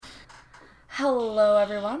Hello,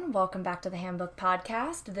 everyone. Welcome back to the Handbook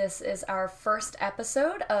Podcast. This is our first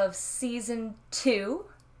episode of Season 2,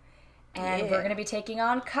 and we're going to be taking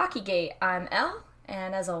on Cockygate. I'm Elle,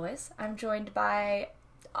 and as always, I'm joined by...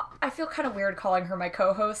 I feel kind of weird calling her my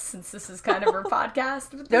co-host since this is kind of her podcast,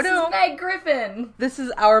 but this is Meg Griffin. This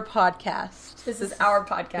is our podcast. This is our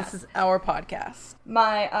podcast. This is our podcast.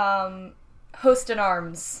 My,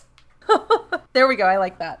 host-in-arms. There we go. I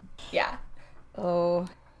like that. Yeah. Oh...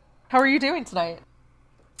 How are you doing tonight?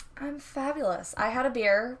 I'm fabulous. I had a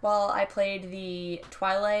beer while I played the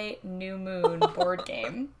Twilight New Moon board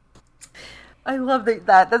game. I love that.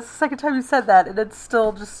 That's the second time you said that, and it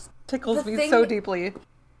still just tickles me so deeply.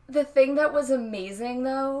 The thing that was amazing,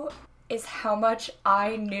 though, is how much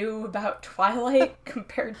I knew about Twilight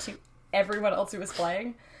compared to everyone else who was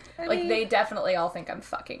playing. I mean, they definitely all think I'm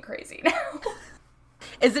fucking crazy now.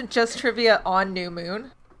 Is it just trivia on New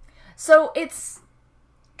Moon? So it's...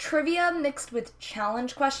 trivia mixed with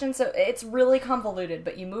challenge questions, so it's really convoluted,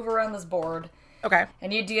 but you move around this board. Okay.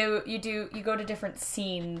 And you go to different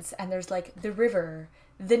scenes, and there's, like, the river,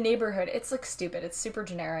 the neighborhood. It's, like, stupid. It's super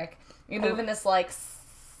generic. You move in this, like,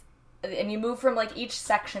 and you move from, like, each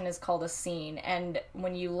section is called a scene, and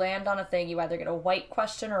when you land on a thing, you either get a white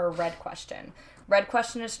question or a red question. Red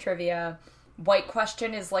question is trivia. White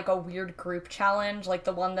question is, like, a weird group challenge, like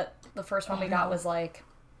the first one we got was, like...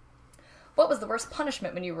 What was the worst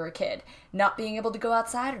punishment when you were a kid? Not being able to go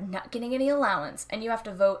outside or not getting any allowance? And you have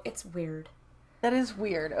to vote. It's weird. That is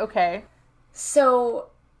weird. Okay. So...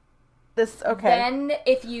 Okay. Then,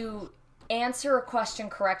 if you answer a question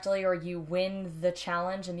correctly or you win the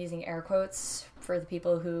challenge, I'm using air quotes for the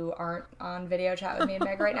people who aren't on video chat with me and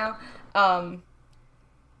Meg right now,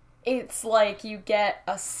 it's like you get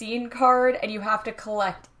a scene card and you have to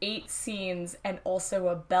collect 8 scenes and also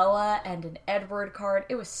a Bella and an Edward card.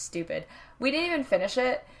 It was stupid. We didn't even finish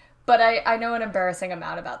it, but I know an embarrassing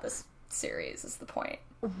amount about this series is the point.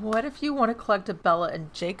 What if you want to collect a Bella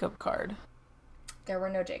and Jacob card? There were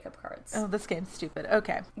no Jacob cards. Oh, this game's stupid.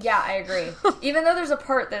 Okay. Yeah, I agree. Even though there's a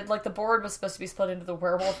part that, like, the board was supposed to be split into the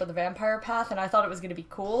werewolf or the vampire path, and I thought it was going to be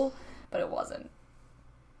cool, but it wasn't.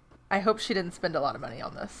 I hope she didn't spend a lot of money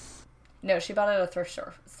on this. No, she bought it at a thrift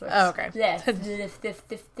store. Oh, okay. Yeah,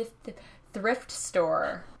 thrift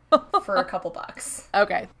store for a couple bucks.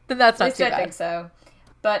 Okay, then that's not too bad. I think so.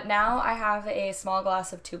 But now I have a small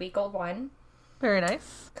glass of 2-week-old wine. Very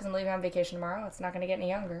nice. Because I'm leaving on vacation tomorrow. It's not going to get any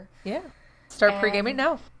younger. Yeah. Start pre-gaming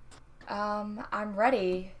now. I'm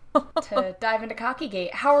ready to dive into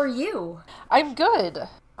Cockygate. How are you? I'm good.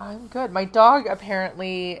 My dog,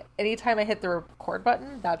 apparently, anytime I hit the record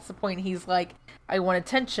button, that's the point he's like, I want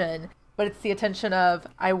attention. But it's the attention of,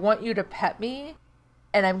 I want you to pet me,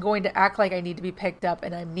 and I'm going to act like I need to be picked up,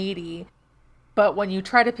 and I'm needy. But when you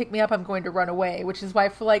try to pick me up, I'm going to run away, which is why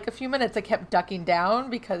for like a few minutes I kept ducking down,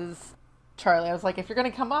 because Charlie, I was like, if you're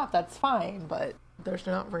going to come up, that's fine, but there's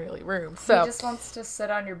not really room. So he just wants to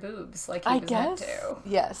sit on your boobs like he was meant to.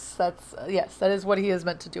 Yes, that is what he is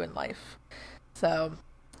meant to do in life. So,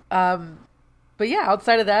 but yeah,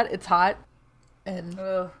 outside of that, it's hot, and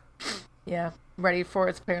yeah, ready for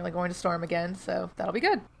it's apparently going to storm again, so that'll be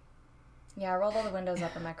good. Yeah, I rolled all the windows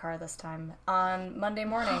up in my car this time. On Monday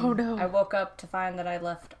morning, oh, no. I woke up to find that I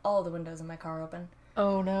left all the windows in my car open.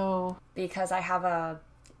 Oh no. Because I have a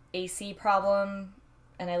AC problem,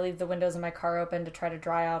 and I leave the windows in my car open to try to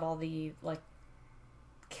dry out all the, like,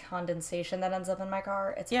 condensation that ends up in my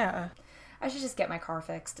car. I should just get my car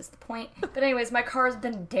fixed, is the point. But anyways, my car's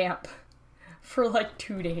been damp for, like,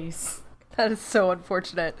 2 days. That is so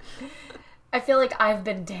unfortunate. I feel like I've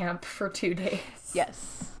been damp for 2 days.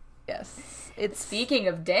 Yes. Speaking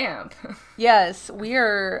of damp. Yes, we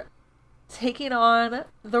are taking on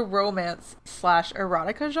the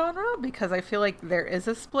romance/erotica genre because I feel like there is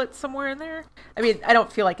a split somewhere in there. I mean, I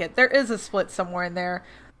don't feel like it. There is a split somewhere in there.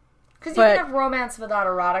 Because you can have romance without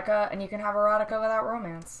erotica, and you can have erotica without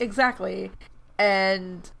romance. Exactly.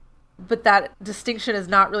 But that distinction is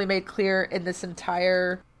not really made clear in this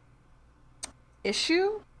entire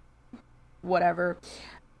issue. Whatever.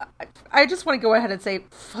 I just want to go ahead and say,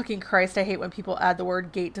 fucking Christ, I hate when people add the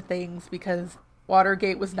word gate to things because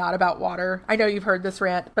Watergate was not about water. I know you've heard this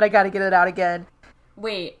rant, but I gotta get it out again.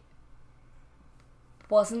 Wait.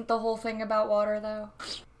 Wasn't the whole thing about water, though?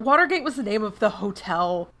 Watergate was the name of the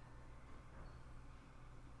hotel.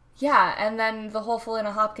 Yeah, and then the whole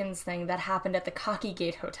Felina Hopkins thing that happened at the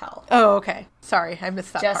Cockygate Hotel. Oh, okay. Sorry, I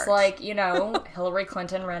missed that part. Just like, Hillary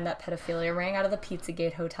Clinton ran that pedophilia ring out of the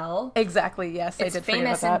Pizzagate Hotel. Exactly, yes, I did forget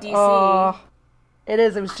about that. It's famous in D.C. It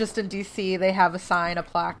is. It was just in DC. They have a sign, a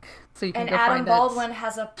plaque, so you can And go Adam find Baldwin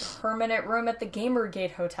has a permanent room at the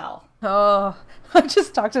Gamergate Hotel. Oh, I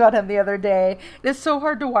just talked about him the other day. It's so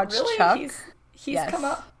hard to watch Really? Chuck. He's come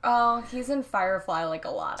up. Oh, he's in Firefly like a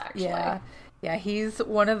lot, actually. Yeah, he's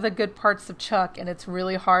one of the good parts of Chuck, and it's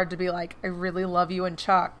really hard to be like, I really love you in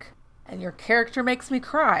Chuck, and your character makes me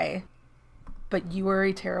cry, but you are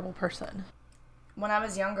a terrible person. When I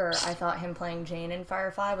was younger, I thought him playing Jane in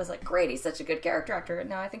Firefly was like, great, he's such a good character actor.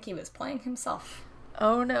 No, I think he was playing himself.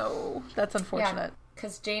 Oh no, that's unfortunate.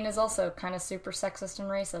 Because Jane is also kind of super sexist and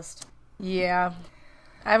racist. Yeah.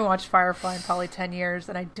 I haven't watched Firefly in probably 10 years,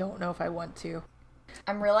 and I don't know if I want to.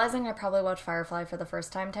 I'm realizing I probably watched Firefly for the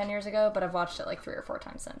first time 10 years ago, but I've watched it like 3 or 4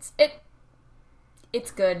 times since.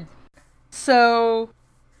 It's good. So,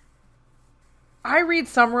 I read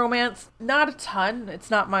some romance, not a ton. It's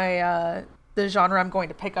not my, the genre I'm going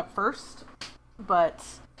to pick up first, but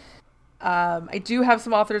I do have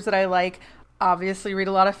some authors that I like. Obviously read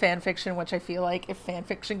a lot of fan fiction, which I feel like if fan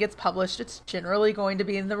fiction gets published, it's generally going to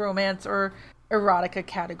be in the romance or erotica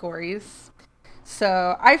categories.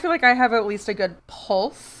 So I feel like I have at least a good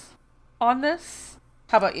pulse on this.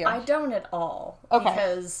 How about you? I don't at all. Okay.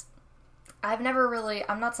 Because I'm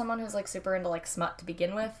not someone who's like super into like smut to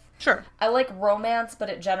begin with. Sure. I like romance, but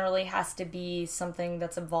it generally has to be something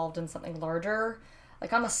that's involved in something larger.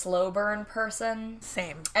 Like, I'm a slow burn person.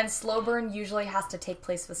 Same. And slow burn usually has to take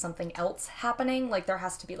place with something else happening. Like, there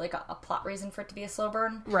has to be, like, a plot reason for it to be a slow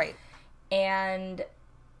burn. Right. And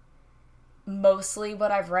mostly what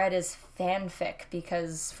I've read is fanfic,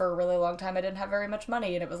 because for a really long time I didn't have very much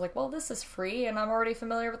money, and it was like, well, this is free, and I'm already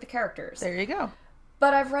familiar with the characters. There you go.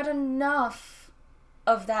 But I've read enough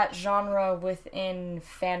of that genre within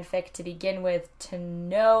fanfic to begin with to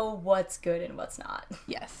know what's good and what's not.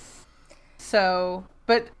 Yes. So,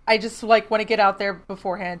 but I just want to get out there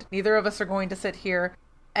beforehand. Neither of us are going to sit here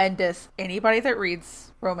and diss anybody that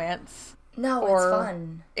reads romance. No, or it's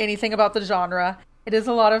fun. Anything about the genre. It is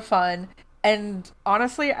a lot of fun. And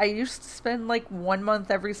honestly, I used to spend like 1 month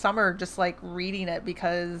every summer just like reading it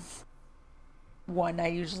because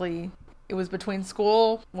it was between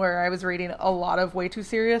school where I was reading a lot of way too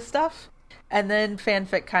serious stuff. And then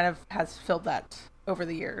fanfic kind of has filled that over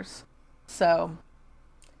the years. So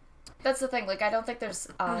that's the thing. Like, I don't think there's,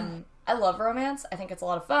 I love romance. I think it's a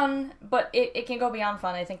lot of fun, but it can go beyond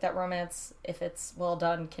fun. I think that romance, if it's well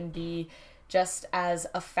done, can be just as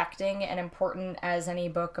affecting and important as any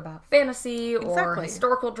book about fantasy or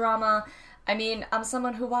historical drama. I mean, I'm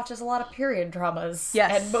someone who watches a lot of period dramas.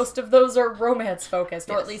 Yes. And most of those are romance focused,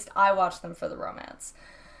 or Yes. at least I watch them for the romance.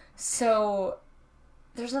 So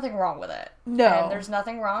there's nothing wrong with it. No. And there's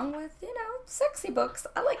nothing wrong with, sexy books.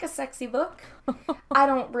 I like a sexy book. I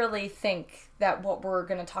don't really think that what we're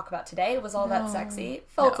going to talk about today was all that sexy. It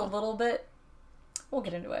felt a little bit. We'll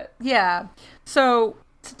get into it. Yeah. So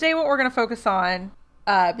today what we're going to focus on,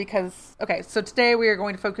 so today we are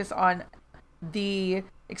going to focus on the,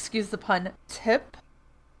 excuse the pun, tip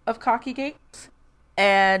of Cockygate.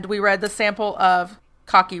 And we read the sample of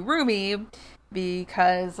Kakirumi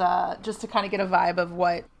because, just to kind of get a vibe of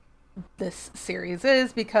what this series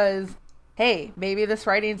is, because, hey, maybe this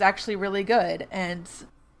writing's actually really good, and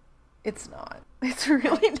it's not. It's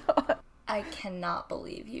really not. I cannot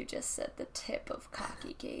believe you just said the tip of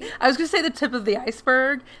Cockygate. I was going to say the tip of the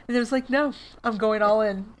iceberg, and it was like, no, I'm going all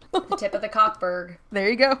in. The tip of the cockberg. There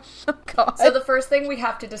you go. Oh, God. So the first thing we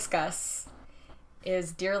have to discuss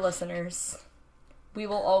is, dear listeners, we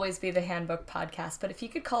will always be the Handbook Podcast, but if you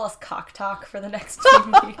could call us Cock Talk for the next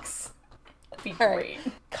 2 weeks, that'd be great. Right.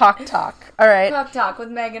 Cock Talk. All right. Cock Talk with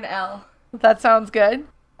Megan L. That sounds good.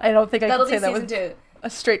 I don't think I That'll can say be that season with 2. a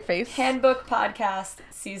straight face. Handbook Podcast,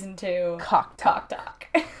 Season 2. Cock Talk. Cock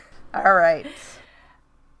Talk. All right.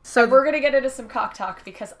 So we're going to get into some cock talk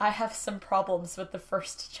because I have some problems with the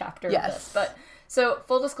first chapter of this. But, so,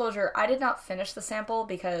 full disclosure, I did not finish the sample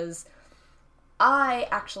because I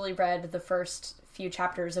actually read the first few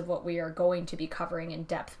chapters of what we are going to be covering in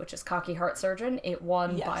depth, which is Cocky Heart Surgeon. It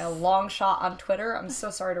won by a long shot on Twitter. I'm so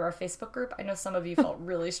sorry to our Facebook group. I know some of you felt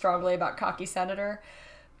really strongly about Cocky Senator.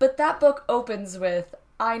 But that book opens with,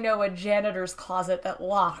 I know a janitor's closet that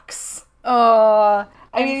locks. I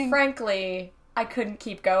And mean, frankly, I couldn't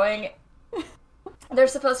keep going. They're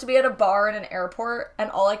supposed to be at a bar in an airport, and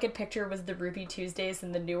all I could picture was the Ruby Tuesdays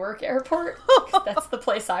in the Newark airport. 'Cause that's the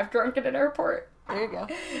place I've drunk in an airport. there you go.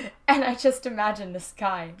 And I just imagine this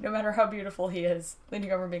guy, no matter how beautiful he is,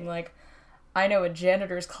 leaning over and being like, I know a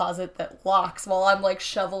janitor's closet that locks, while I'm like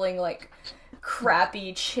shoveling like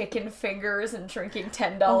crappy chicken fingers and drinking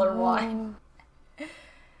 $10 wine.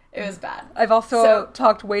 It was bad. I've also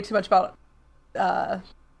talked way too much about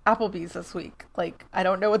Applebee's this week. Like, I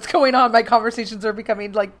don't know what's going on. My conversations are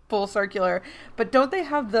becoming like full circular. But don't they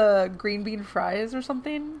have the green bean fries or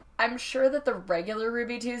something? I'm sure that the regular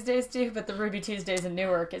Ruby Tuesdays do, but the Ruby Tuesdays in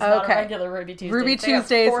Newark is not a regular Ruby Tuesday. Ruby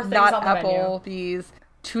Tuesdays, not Applebee's.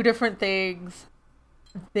 Two different things.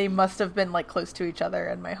 They must have been like close to each other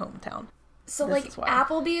in my hometown. So like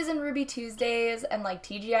Applebee's and Ruby Tuesdays and like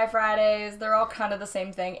TGI Fridays, they're all kind of the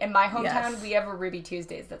same thing. In my hometown, we have a Ruby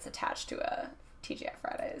Tuesdays that's attached to a TGI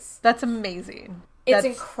Fridays. That's amazing. It's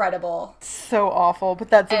incredible. So awful, but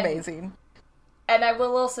that's amazing. And I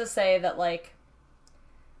will also say that like,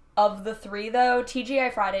 of the three though,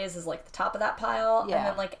 TGI Fridays is like the top of that pile. Yeah. And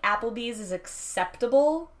then like Applebee's is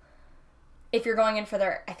acceptable if you're going in for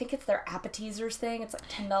their, I think it's their appetizers thing. It's like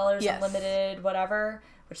 $10 unlimited, whatever.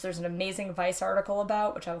 Which there's an amazing Vice article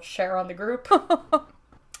about, which I will share on the group.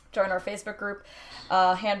 Join our Facebook group.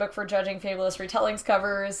 Handbook for Judging Fabulous Retellings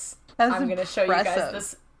covers. I'm going to show you guys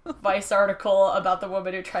this Vice article about the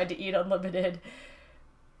woman who tried to eat unlimited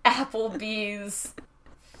Applebee's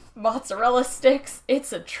mozzarella sticks.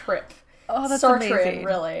 It's a trip. Oh, that's amazing.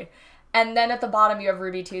 Really. And then at the bottom you have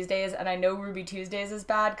Ruby Tuesdays, and I know Ruby Tuesdays is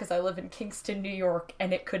bad because I live in Kingston, New York,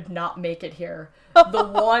 and it could not make it here. The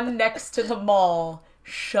one next to the mall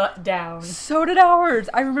shut down. So did ours.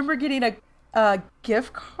 I remember getting a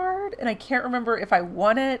gift card, and I can't remember if I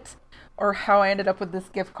won it or how I ended up with this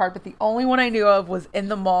gift card, but the only one I knew of was in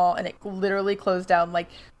the mall, and it literally closed down like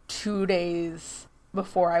 2 days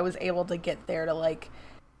before I was able to get there to like,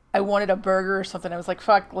 I wanted a burger or something. I was like,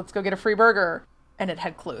 fuck, let's go get a free burger. And it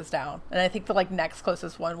had closed down. And I think the like next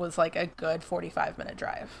closest one was like a good 45-minute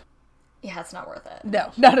drive. Yeah, it's not worth it.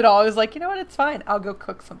 No, not at all. I was like, you know what? It's fine. I'll go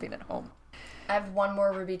cook something at home. I have one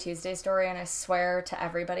more Ruby Tuesday story, and I swear to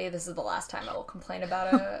everybody, this is the last time I will complain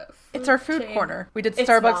about a food It's our food chain. corner. We did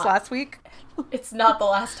Starbucks last week. It's not the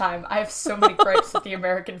last time. I have so many gripes with the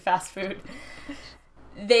American fast food.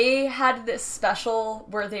 They had this special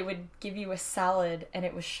where they would give you a salad, and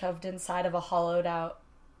it was shoved inside of a hollowed out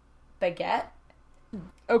baguette.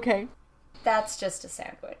 Okay. That's just a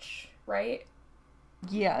sandwich, right?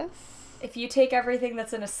 Yes. If you take everything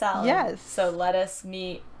that's in a salad, so lettuce,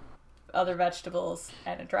 meat, other vegetables,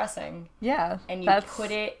 and a dressing, and you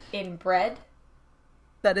put it in bread,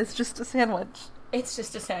 that is just a sandwich. It's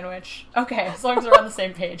just a sandwich. Okay, as long as we're on the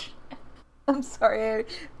same page. I'm sorry. I'm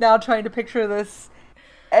now trying to picture this,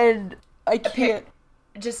 and I can't.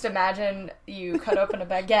 Just imagine you cut open a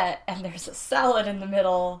baguette, and there's a salad in the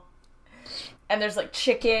middle. And there's like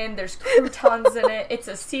chicken, there's croutons in it. It's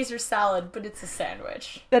a Caesar salad, but it's a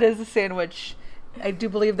sandwich. That is a sandwich. I do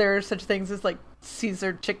believe there are such things as like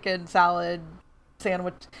Caesar chicken salad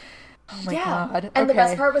sandwich. Oh my god. And the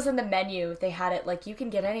best part was in the menu. They had it like, you can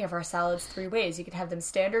get any of our salads 3 ways. You can have them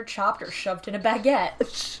standard, chopped, or shoved in a baguette.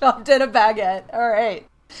 Shoved in a baguette. All right.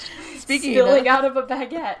 Spilling out of a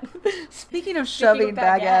baguette. Speaking of shoving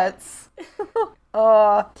baguettes.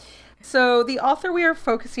 So the author we are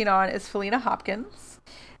focusing on is Philina Hopkins.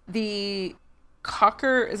 The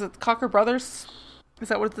Cocker Brothers? Is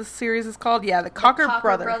that what this series is called? Yeah, the Cocker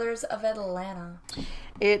Brothers of Atlanta.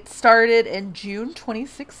 It started in June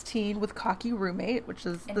 2016 with Cocky Roommate, which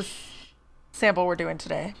is the sample we're doing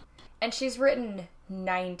today. And she's written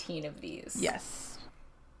 19 of these. Yes.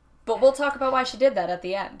 But we'll talk about why she did that at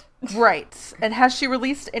the end. Right. And has she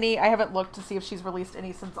released any? I haven't looked to see if she's released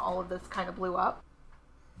any since all of this kind of blew up.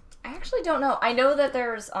 I actually don't know. I know that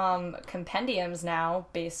there's compendiums now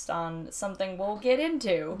based on something we'll get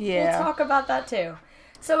into. Yeah. We'll talk about that too.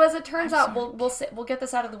 So as it turns out, we'll get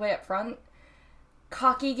this out of the way up front.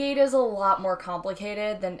 Cockygate is a lot more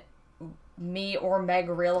complicated than me or Meg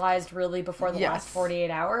realized really before the last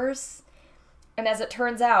 48 hours. And as it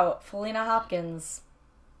turns out, Philina Hopkins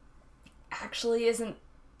actually isn't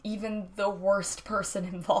even the worst person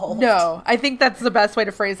involved. No, I think that's the best way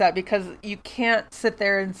to phrase that, because you can't sit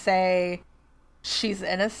there and say she's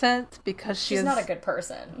innocent, because she's not a good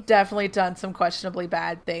person. Definitely done some questionably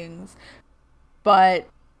bad things. But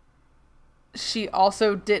she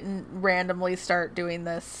also didn't randomly start doing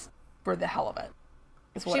this for the hell of it.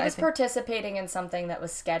 She was participating in something that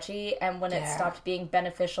was sketchy, and when it stopped being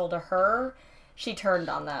beneficial to her, she turned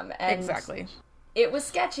on them. And exactly. It was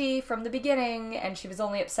sketchy from the beginning, and she was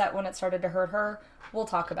only upset when it started to hurt her. We'll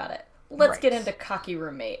talk about it. Let's get into Cocky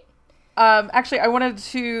Roommate. Actually, I wanted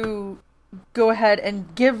to go ahead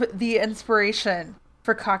and give the inspiration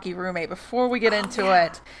for Cocky Roommate before we get into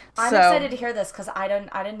it. I'm excited to hear this because I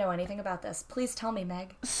didn't know anything about this. Please tell me,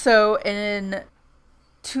 Meg. So in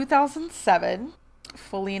 2007,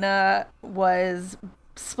 Philina was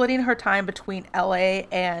splitting her time between LA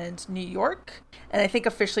and New York, and I think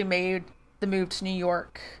officially made the move to New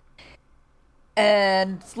York.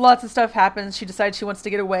 And lots of stuff happens. She decides she wants to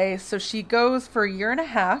get away. So she goes for a year and a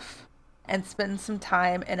half and spends some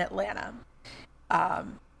time in Atlanta.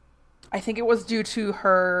 I think it was due to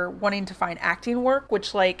her wanting to find acting work,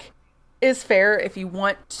 which, like, is fair. If you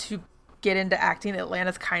want to get into acting,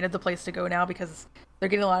 Atlanta's kind of the place to go now because they're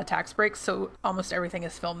getting a lot of tax breaks. So almost everything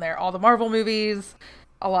is filmed there. All the Marvel movies,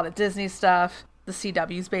 a lot of Disney stuff. The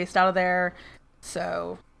CW's based out of there.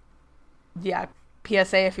 So, yeah,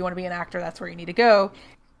 PSA, if you want to be an actor, that's where you need to go.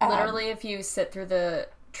 Literally, if you sit through the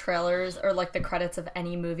trailers or like the credits of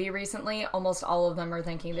any movie recently, almost all of them are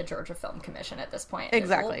thanking the Georgia Film Commission at this point.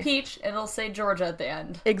 Exactly. There's a little peach, it'll say Georgia at the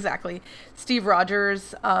end. Exactly. Steve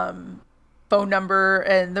Rogers' phone number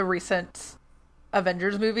in the recent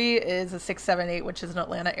Avengers movie is a 678, which is an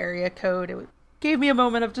Atlanta area code. It gave me a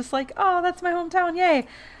moment of just like, oh, that's my hometown, yay.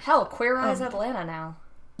 Hell, Queer Eye's Atlanta now.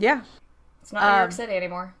 Yeah. It's not New York City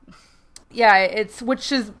anymore. Yeah,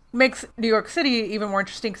 makes New York City even more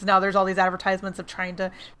interesting because now there's all these advertisements of trying to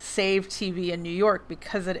save TV in New York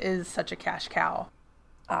because it is such a cash cow.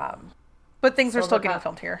 But things are still getting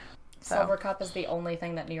filmed here. So. Silver Cup is the only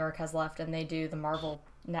thing that New York has left, and they do the Marvel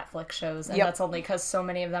Netflix shows, and that's only because so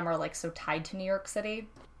many of them are like so tied to New York City.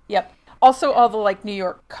 Yep. Also, all the like New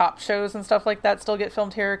York cop shows and stuff like that still get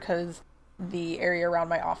filmed here because the area around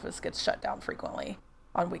my office gets shut down frequently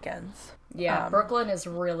on weekends. Yeah, Brooklyn is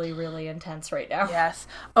really, really intense right now. Yes.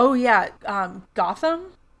 Oh, yeah.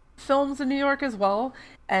 Gotham films in New York as well,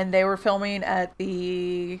 and they were filming at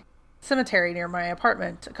the cemetery near my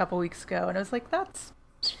apartment a couple weeks ago, and I was like, that's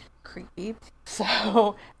creepy.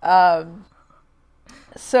 So,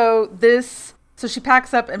 so she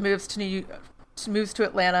packs up and moves to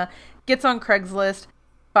Atlanta, gets on Craigslist,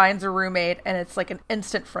 finds a roommate, and it's like an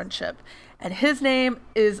instant friendship. And his name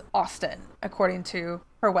is Austin, according to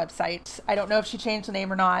her website. I don't know if she changed the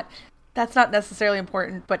name or not. That's not necessarily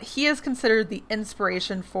important, but he is considered the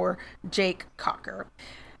inspiration for Jake Cocker.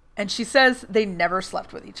 And she says they never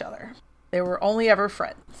slept with each other. They were only ever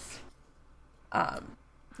friends.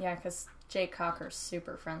 Yeah, because Jake Cocker's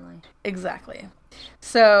super friendly. Exactly.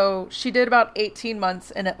 So she did about 18 months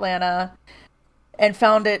in Atlanta and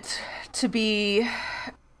found it to be...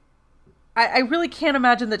 I really can't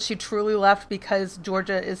imagine that she truly left because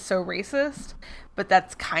Georgia is so racist, but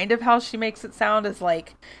that's kind of how she makes it sound, is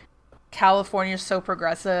like California is so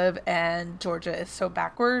progressive and Georgia is so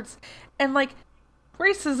backwards. And like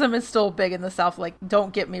racism is still big in the South, like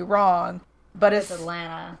don't get me wrong, but it's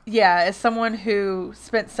Atlanta. Yeah, as someone who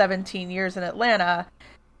spent 17 years in Atlanta,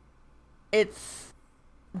 it's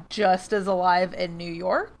just as alive in New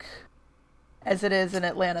York as it is in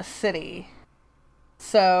Atlanta City.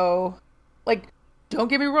 So, like, don't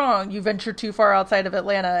get me wrong, you venture too far outside of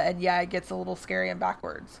Atlanta and yeah, it gets a little scary and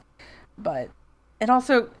backwards. But, and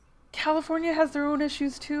also, California has their own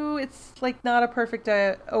issues too. It's like not a perfect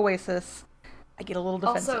oasis. I get a little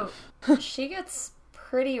defensive. Also, she gets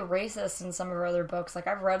pretty racist in some of her other books. Like,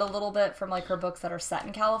 I've read a little bit from like her books that are set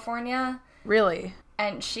in California. Really?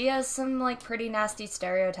 And she has some like pretty nasty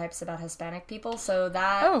stereotypes about Hispanic people. So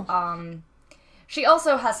that, she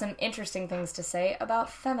also has some interesting things to say about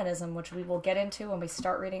feminism, which we will get into when we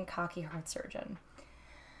start reading Cocky Heart Surgeon.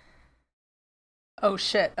 Oh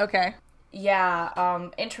shit, okay. Yeah,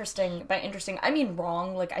 interesting. By interesting, I mean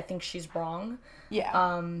wrong. Like, I think she's wrong.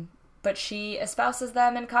 Yeah. But she espouses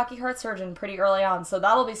them in Cocky Heart Surgeon pretty early on, so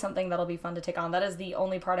that'll be something that'll be fun to take on. That is the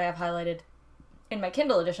only part I have highlighted in my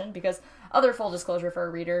Kindle edition, because other full disclosure for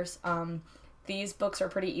our readers, these books are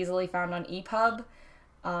pretty easily found on EPUB.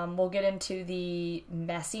 We'll get into the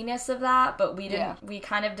messiness of that, but we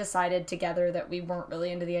kind of decided together that we weren't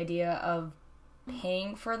really into the idea of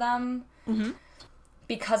paying for them. Mm-hmm.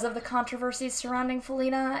 Because of the controversy surrounding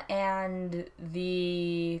Felina and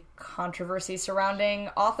the controversy surrounding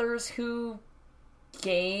authors who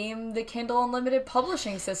game the Kindle Unlimited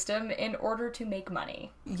publishing system in order to make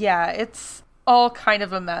money. Yeah, it's all kind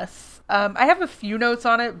of a mess. I have a few notes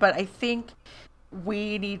on it, but I think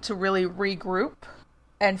we need to really regroup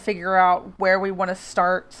and figure out where we want to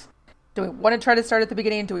start. Do we want to try to start at the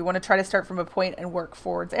beginning? Do we want to try to start from a point and work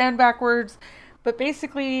forwards and backwards? But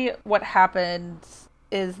basically what happened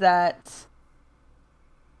is that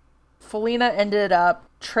Felina ended up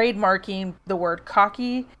trademarking the word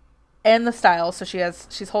cocky and the style. So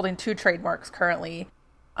she's holding 2 trademarks currently,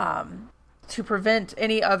 to prevent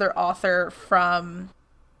any other author from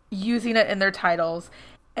using it in their titles.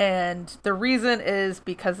 And the reason is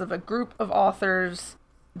because of a group of authors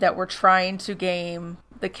that were trying to game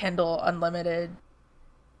the Kindle Unlimited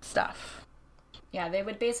stuff. Yeah, they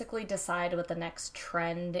would basically decide what the next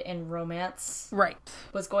trend in romance right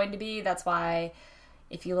was going to be. That's why,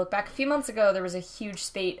 if you look back a few months ago, there was a huge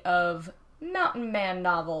spate of Mountain Man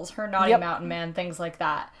novels, her Naughty Yep. Mountain Man, things like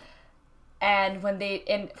that. And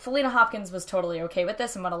Felina Hopkins was totally okay with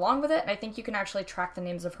this and went along with it. And I think you can actually track the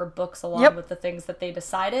names of her books along Yep. with the things that they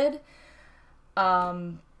decided.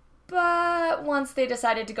 But once they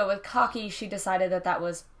decided to go with Cocky, she decided that that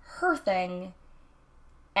was her thing.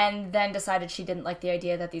 And then decided she didn't like the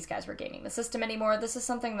idea that these guys were gaming the system anymore. This is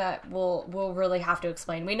something that we'll really have to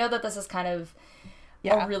explain. We know that this is kind of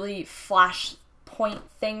a really flashpoint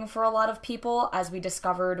thing for a lot of people, as we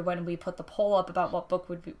discovered when we put the poll up about what book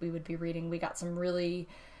we would be reading. We got some really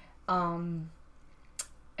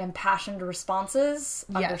impassioned responses,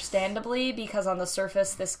 understandably, because on the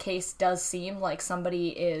surface this case does seem like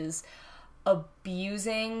somebody is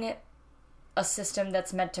abusing a system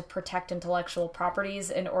that's meant to protect intellectual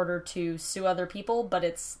properties in order to sue other people, but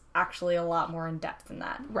it's actually a lot more in depth than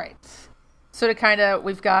that. Right. So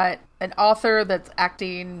we've got an author that's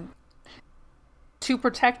acting to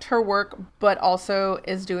protect her work, but also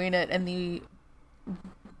is doing it in the,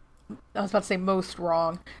 I was about to say most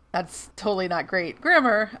wrong. That's totally not great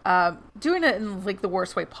grammar. Doing it in like the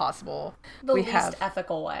worst way possible. The least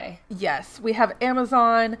ethical way. Yes. We have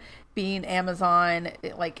Amazon being Amazon.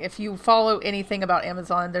 Like, if you follow anything about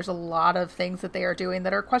Amazon, there's a lot of things that they are doing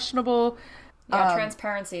that are questionable. Yeah,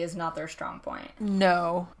 transparency is not their strong point.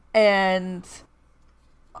 No. And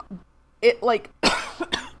it, like,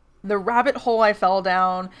 the rabbit hole I fell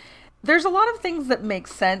down, there's a lot of things that make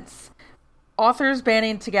sense. Authors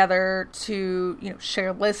banding together to,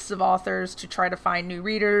 share lists of authors to try to find new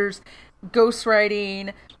readers,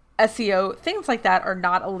 ghostwriting, SEO, things like that are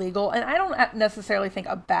not illegal. And I don't necessarily think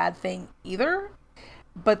a bad thing either.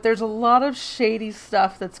 But there's a lot of shady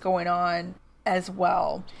stuff that's going on as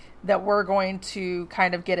well that we're going to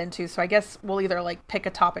kind of get into. So I guess we'll either like pick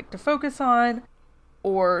a topic to focus on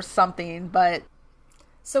or something, but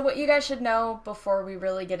so what you guys should know before we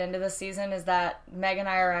really get into this season is that Meg and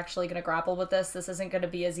I are actually going to grapple with this. This isn't going to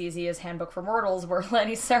be as easy as Handbook for Mortals, where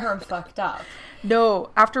Lenny Sarum fucked up.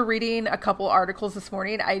 No, after reading a couple articles this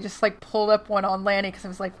morning, I just like pulled up one on Lanny because I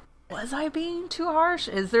was like, was I being too harsh?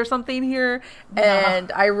 Is there something here? No.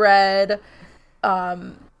 And I read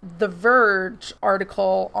the Verge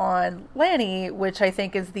article on Lanny, which I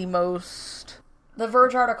think is the most... The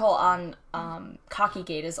Verge article on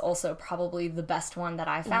Cockygate is also probably the best one that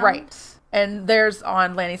I found. Right. And there's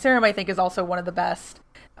on Lanny Sarum, I think, is also one of the best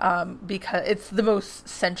because it's the most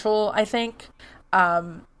central, I think.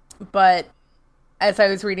 But as I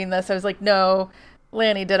was reading this, I was like, no,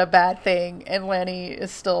 Lanny did a bad thing, and Lanny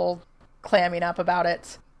is still clamming up about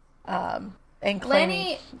it and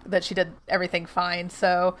claiming that she did everything fine.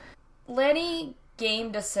 So Lanny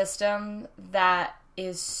gamed a system that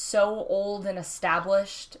is so old and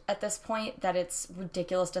established at this point that it's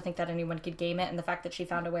ridiculous to think that anyone could game it, and the fact that she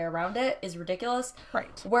found a way around it is ridiculous.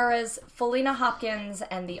 Right. Whereas Felina Hopkins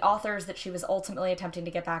and the authors that she was ultimately attempting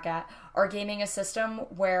to get back at are gaming a system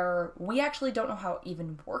where we actually don't know how it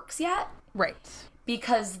even works yet. Right.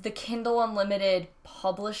 Because the Kindle Unlimited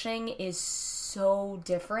publishing is so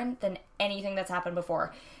different than anything that's happened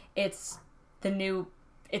before. It's new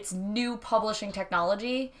publishing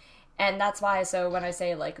technology. And that's why, so when I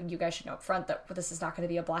say, like, you guys should know up front that this is not going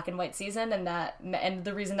to be a black and white season, and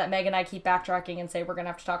the reason that Meg and I keep backtracking and say we're going to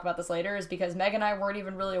have to talk about this later is because Meg and I weren't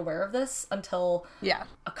even really aware of this until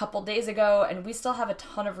a couple days ago, and we still have a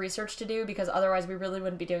ton of research to do because otherwise we really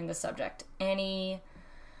wouldn't be doing this subject any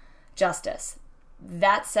justice.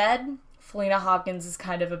 That said, Felina Hopkins is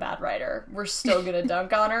kind of a bad writer. We're still gonna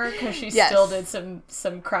dunk on her because she still did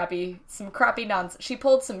some crappy nonsense. She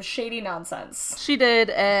pulled some shady nonsense. She did,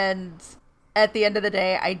 and at the end of the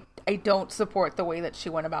day, I don't support the way that she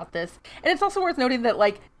went about this. And it's also worth noting that,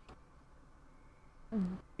 like,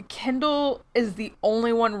 Kindle is the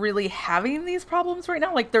only one really having these problems right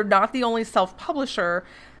now. Like, they're not the only self-publisher,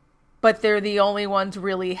 but they're the only ones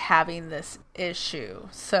really having this issue.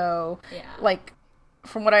 So, like,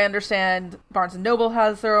 from what I understand, Barnes & Noble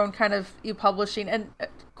has their own kind of e-publishing, and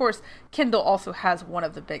of course, Kindle also has one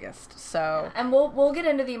of the biggest. So, and we'll get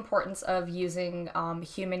into the importance of using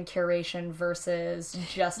human curation versus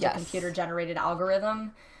just a computer-generated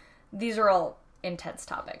algorithm. These are all intense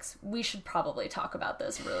topics. We should probably talk about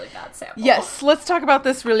this really bad sample. Yes, let's talk about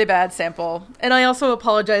this really bad sample. And I also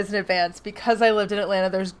apologize in advance because I lived in Atlanta.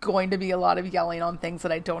 There's going to be a lot of yelling on things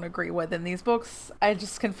that I don't agree with in these books. I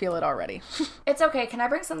just can feel it already. It's okay. Can I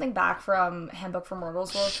bring something back from Handbook for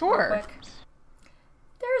Mortals real quick?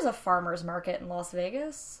 There's a farmer's market in Las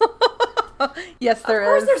Vegas. Yes, there is.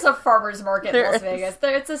 Of course there's a farmer's market in Las Vegas.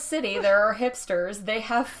 It's a city. There are hipsters. They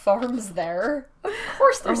have farms there. Of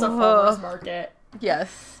course there's a farmer's market.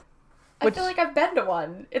 Yes. I feel like I've been to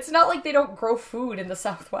one. It's not like they don't grow food in the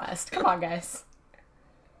Southwest. Come on, guys.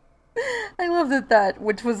 I love that,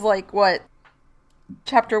 which was like, what,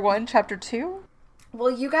 chapter 1, chapter 2? Well,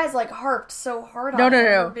 you guys, like, harped so hard on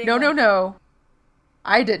it. No.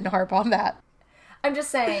 I didn't harp on that. I'm just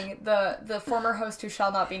saying, the former host who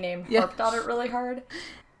shall not be named harped on it really hard.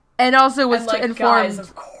 And also was informed... guys,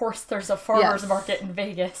 of course there's a farmer's market in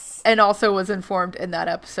Vegas. And also was informed in that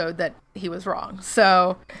episode that he was wrong,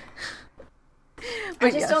 so... I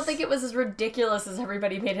just don't think it was as ridiculous as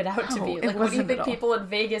everybody made it out to be. Like, what do you think people in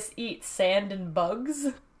Vegas eat? Sand and bugs?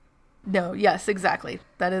 No, yes, exactly.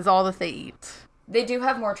 That is all that they eat. They do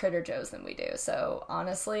have more Trader Joe's than we do, so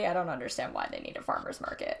honestly, I don't understand why they need a farmer's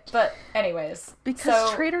market. But anyways.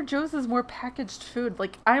 Because Trader Joe's is more packaged food.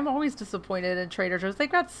 Like, I'm always disappointed in Trader Joe's.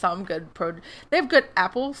 They've got some good They have good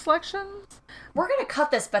apple selections. We're gonna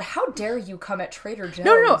cut this, but how dare you come at Trader Joe's?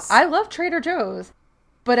 No, I love Trader Joe's.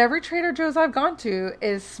 But every Trader Joe's I've gone to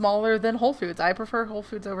is smaller than Whole Foods. I prefer Whole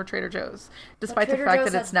Foods over Trader Joe's, despite the fact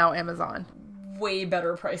that it's now Amazon. Way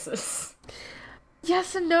better prices.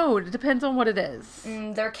 Yes and no. It depends on what it is.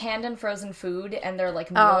 They're canned and frozen food, and they're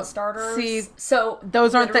like meal starters. See, so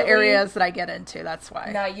those aren't the areas that I get into. That's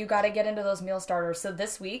why. No, you got to get into those meal starters. So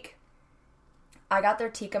this week, I got their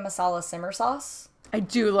tikka masala simmer sauce. I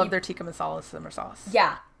do love their tikka masala simmer sauce.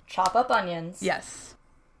 Yeah, chop up onions. Yes.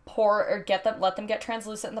 Let them get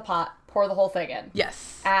translucent in the pot. Pour the whole thing in.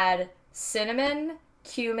 Yes. Add cinnamon,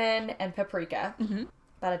 cumin, and paprika. Mm-hmm.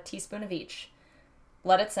 About a teaspoon of each.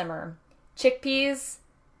 Let it simmer. Chickpeas,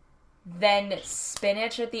 then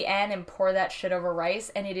spinach at the end, and pour that shit over rice.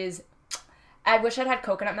 And it is... I wish I'd had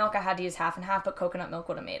coconut milk. I had to use half and half, but coconut milk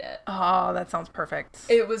would have made it. Oh, that sounds perfect.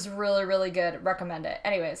 It was really, really good. Recommend it.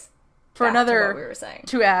 Anyways, for another, to what we were saying.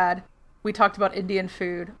 To add, we talked about Indian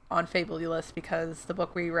food on Fabulous because the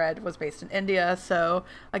book we read was based in India. So,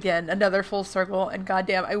 again, another full circle. And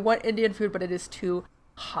goddamn, I want Indian food, but it is too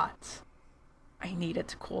hot. I need it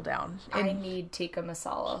to cool down. I need tikka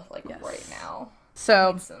masala, right now.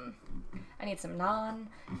 So... I need some naan.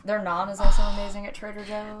 Their naan is also amazing at Trader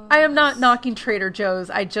Joe's. I am not knocking Trader Joe's.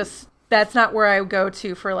 That's not where I go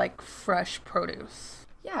to for, like, fresh produce.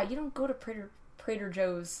 Yeah, you don't go to Trader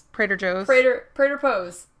Joe's. Trader Joe's? Trader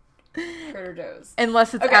Joe's. Trader Joe's.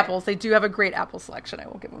 Unless it's apples. They do have a great apple selection. I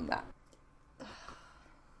will give them that.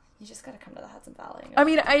 You just gotta come to the Hudson Valley. I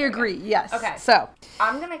mean, I agree, yes. Okay. So.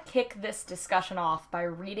 I'm gonna kick this discussion off by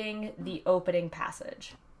reading the opening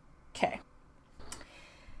passage. Okay.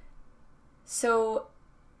 So,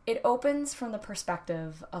 it opens from the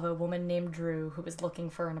perspective of a woman named Drew who is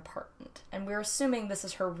looking for an apartment. And we're assuming this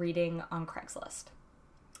is her reading on Craigslist.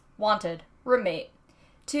 Wanted. Roommate.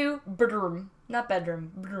 2 bedroom. Not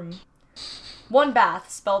bedroom. Bedroom. 1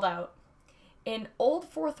 bath, spelled out. In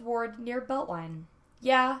Old 4th Ward near Beltline.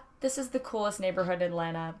 Yeah, this is the coolest neighborhood in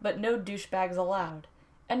Atlanta, but no douchebags allowed.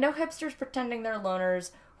 And no hipsters pretending they're loners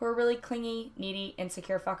who are really clingy, needy,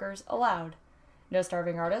 insecure fuckers allowed. No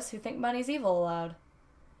starving artists who think money's evil allowed.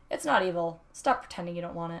 It's not evil. Stop pretending you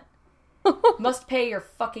don't want it. Must pay your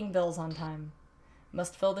fucking bills on time.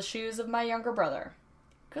 Must fill the shoes of my younger brother.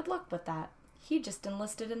 Good luck with that. He just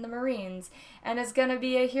enlisted in the Marines and is gonna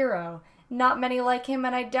be a hero. Not many like him,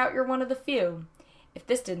 and I doubt you're one of the few. If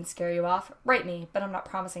this didn't scare you off, write me, but I'm not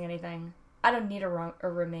promising anything. I don't need a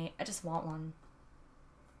roommate. I just want one.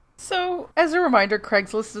 So, as a reminder,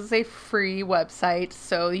 Craigslist is a free website,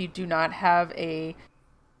 so you do not have a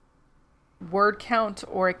word count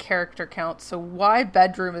or a character count. So why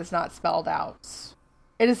bedroom is not spelled out?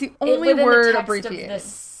 It is the only word abbreviated. Of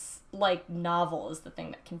this, novel is the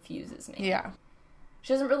thing that confuses me. Yeah.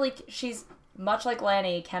 She's, much like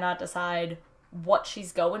Lanny, cannot decide what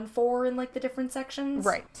she's going for in, the different sections.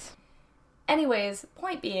 Right. Anyways,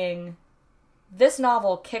 point being, this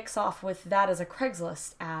novel kicks off with that as a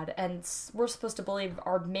Craigslist ad, and we're supposed to believe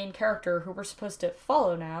our main character, who we're supposed to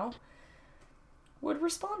follow now, would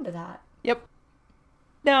respond to that. Yep.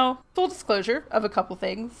 Now, full disclosure of a couple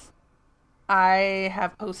things. I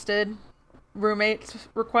have posted roommate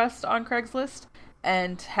requests on Craigslist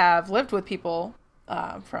and have lived with people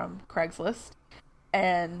from Craigslist,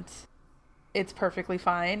 and it's perfectly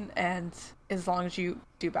fine, and as long as you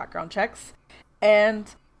do background checks.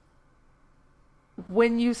 And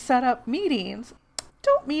when you set up meetings,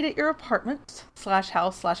 don't meet at your apartment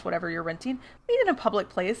 /house /whatever you're renting. Meet in a public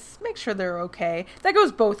place. Make sure they're okay. That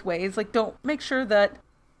goes both ways. Don't make sure that...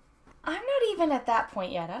 I'm not even at that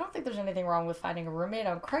point yet. I don't think there's anything wrong with finding a roommate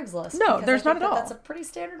on Craigslist. No, there's not at all. That's a pretty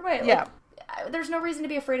standard way. Yeah. There's no reason to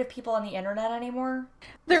be afraid of people on the internet anymore.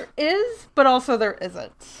 There is, but also there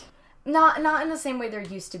isn't. Not in the same way there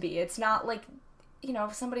used to be. It's not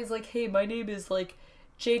if somebody's like, hey, my name is,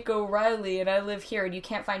 Jake O'Reilly and I live here, and you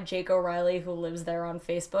can't find Jake O'Reilly who lives there on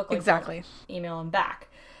Facebook. Like, exactly. Email him back.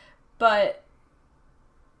 But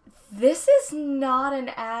this is not an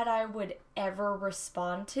ad I would ever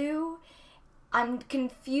respond to. I'm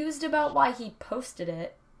confused about why he posted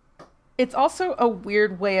it. It's also a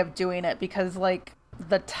weird way of doing it because, like,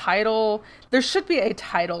 the title, there should be a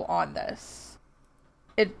title on this.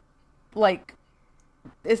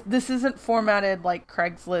 This isn't formatted like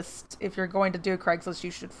Craigslist. If you're going to do a Craigslist, you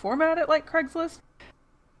should format it like Craigslist.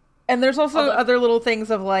 And there's also other little things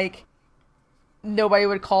of, like, nobody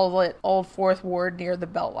would call it Old Fourth Ward near the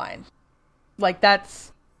Beltline. Like,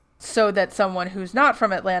 that's so that someone who's not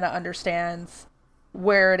from Atlanta understands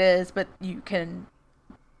where it is, but you can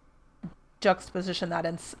juxtaposition that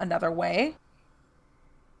in another way.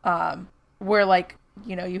 Where, like,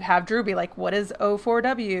 you know, you have Drew be like, what is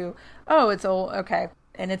O4W? Oh, it's old. Okay.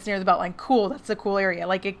 And it's near the Beltline. Cool. That's a cool area.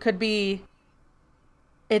 Like, it could be,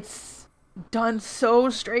 it's done so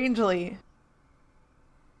strangely.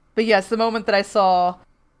 But yes, the moment that I saw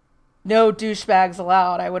no douchebags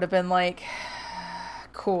allowed, I would have been like,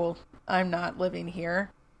 cool. I'm not living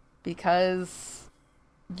here because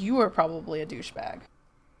you are probably a douchebag.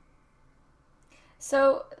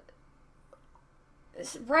 So,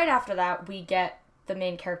 right after that, we get the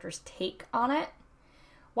main character's take on it.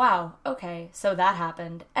 Wow, okay, so that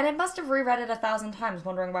happened. And I must have reread it 1,000 times,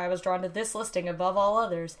 wondering why I was drawn to this listing above all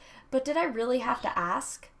others. But did I really have to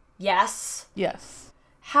ask? Yes. Yes.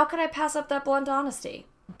 How could I pass up that blunt honesty?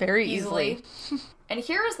 Very easily. And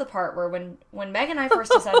here is the part where when Meg and I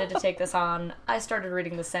first decided to take this on, I started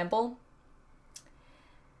reading the sample.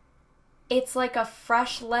 It's like a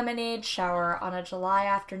fresh lemonade shower on a July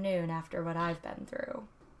afternoon after what I've been through.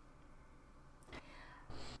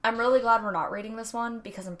 I'm really glad we're not reading this one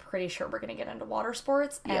because I'm pretty sure we're going to get into water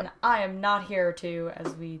sports. And Yep. I am not here to,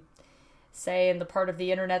 as we say in the part of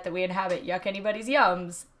the internet that we inhabit, yuck anybody's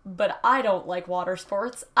yums. But I don't like water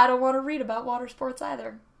sports. I don't want to read about water sports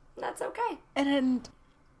either. That's okay. And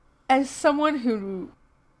as someone who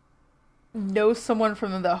knows someone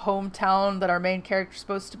from the hometown that our main character's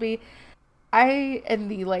supposed to be, I, in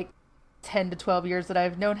the, like, 10 to 12 years that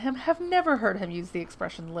I've known him, have never heard him use the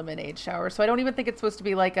expression lemonade shower. So I don't even think it's supposed to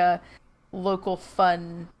be, like, a local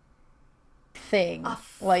fun thing. A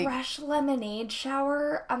like, fresh lemonade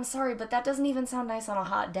shower? I'm sorry, but that doesn't even sound nice on a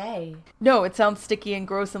hot day. no, it sounds sticky and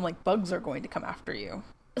gross and like bugs are going to come after you.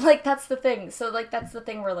 Like, that's the thing. So, like, that's the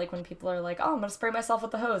thing where, like, when people are like, oh, I'm gonna spray myself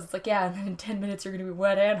with the hose. It's like, yeah, and then in 10 minutes you're gonna be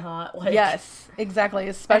wet and hot. Like, Yes, exactly.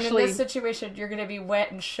 Especially and in this situation, you're gonna be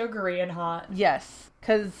wet and sugary and hot. Yes,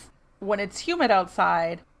 because when it's humid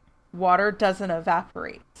outside, water doesn't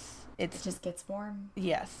evaporate. It just gets warm.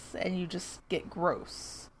 Yes, and you just get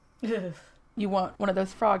gross. Ugh. You want one of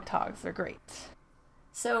those frog togs. They're great.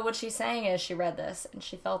 So what she's saying is she read this and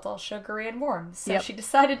she felt all sugary and warm. So Yep. she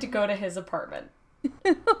decided to go to his apartment.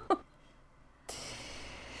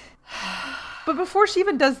 But before she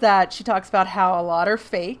even does that, she talks about how a lot are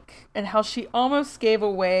fake and how she almost gave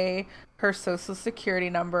away her social security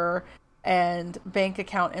number and bank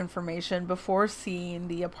account information before seeing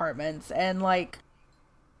the apartments. And, like,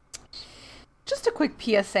 just a quick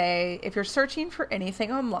PSA, if you're searching for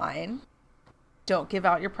anything online, don't give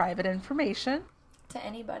out your private information. To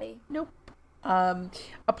anybody. Nope.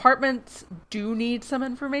 Apartments do need some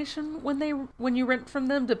information when you rent from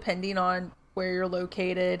them, depending on where you're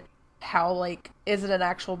located, how, like, is it an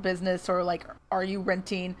actual business, or, like, are you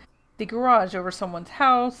renting the garage over someone's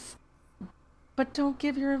house? But don't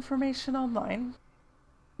give your information online.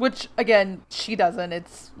 Which, again, she doesn't.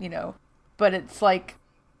 It's, you know, but it's like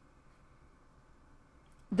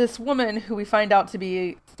this woman who we find out to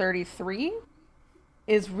be 33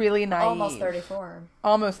 is really naive. Almost 34.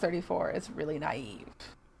 Almost 34 is really naive.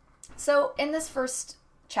 So in this first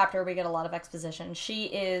chapter, we get a lot of exposition.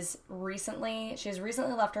 She's recently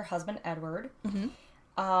left her husband, Edward.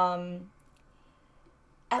 Mm-hmm.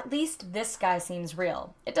 At least this guy seems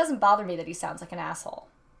real. It doesn't bother me that he sounds like an asshole.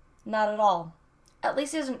 Not at all. At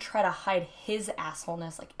least he doesn't try to hide his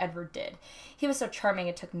assholeness like Edward did. He was so charming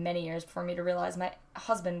it took many years for me to realize my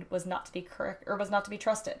husband was not to be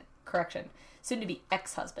trusted. Correction. Soon to be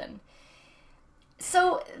ex-husband.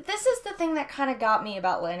 So this is the thing that kind of got me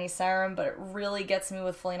about Lani Sarum, but it really gets me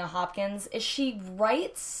with Felina Hopkins, is she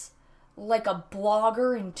writes like a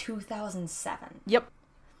blogger in 2007. Yep.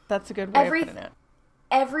 That's a good way of putting it.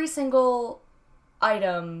 Every single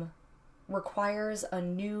item requires a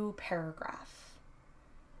new paragraph.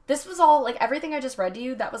 This was all, like, everything I just read to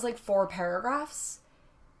you, that was like 4 paragraphs.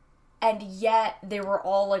 And yet they were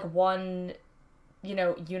all like one, you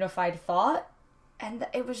know, unified thought. And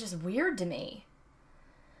it was just weird to me.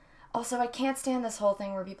 Also, I can't stand this whole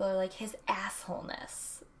thing where people are like, his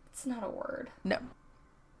assholeness. It's not a word. No.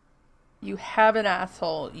 You have an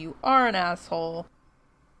asshole. You are an asshole.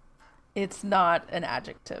 It's not an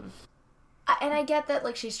adjective. And I get that,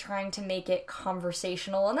 like, she's trying to make it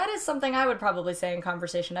conversational, and that is something I would probably say in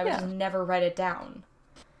conversation. I would just never write it down.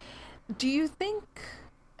 Do you think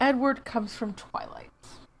Edward comes from Twilight?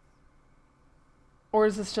 Or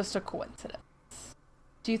is this just a coincidence?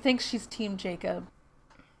 Do you think she's Team Jacob?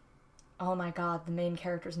 Oh my god, the main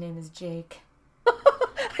character's name is Jake.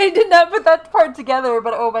 I did not put that part together,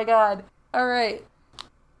 but oh my god. Alright.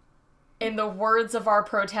 In the words of our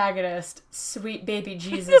protagonist, sweet baby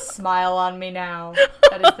Jesus, smile on me now.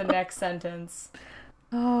 That is the next sentence.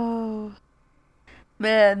 Oh.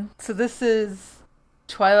 Man, so this is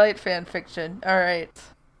Twilight fan fiction. Alright.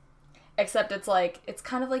 Except it's like, it's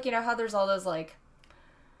kind of like, you know how there's all those, like,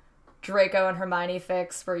 Draco and Hermione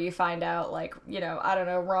fics where you find out, like, you know, I don't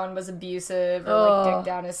know, Ron was abusive or, like, dicked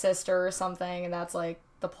down his sister or something, and that's, like,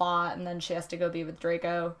 the plot, and then she has to go be with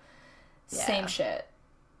Draco. Yeah. Same shit.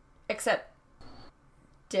 Except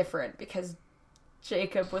different, because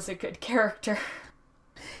Jacob was a good character.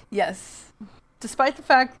 Yes. Despite the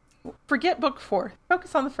fact, forget book 4.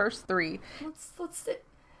 Focus on the first 3. Let's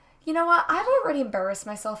you know what? I've already embarrassed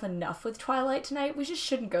myself enough with Twilight tonight. We just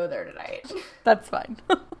shouldn't go there tonight. That's fine.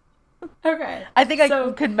 Okay. I think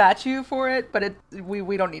I could match you for it, but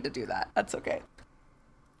we don't need to do that. That's okay.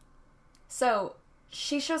 So,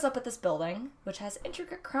 she shows up at this building, which has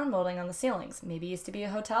intricate crown molding on the ceilings. Maybe used to be a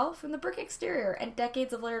hotel from the brick exterior and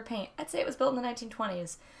decades of layered paint. I'd say it was built in the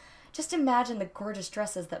 1920s. Just imagine the gorgeous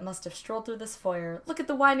dresses that must have strolled through this foyer. Look at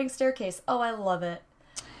the winding staircase. Oh, I love it.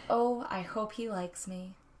 Oh, I hope he likes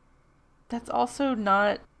me. That's also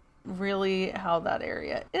not really how that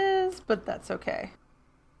area is, but that's okay.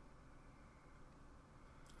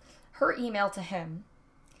 Her email to him.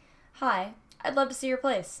 Hi, I'd love to see your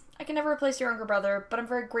place. I can never replace your younger brother, but I'm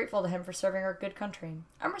very grateful to him for serving our good country.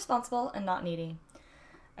 I'm responsible and not needy.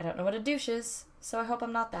 I don't know what a douche is, so I hope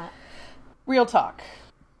I'm not that. Real talk.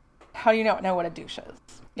 How do you not know what a douche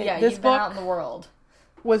is? Yeah, you've been out in the world.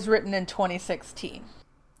 Was written in 2016.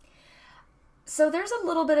 So there's a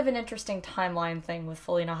little bit of an interesting timeline thing with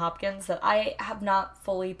Felina Hopkins that I have not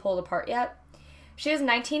fully pulled apart yet. She has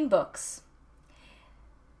 19 books.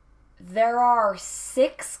 There are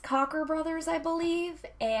 6 Cocker brothers, I believe,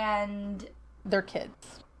 and they're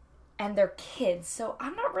kids. And they're kids, so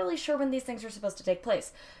I'm not really sure when these things are supposed to take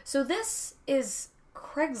place. So this is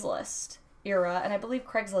Craigslist era, and I believe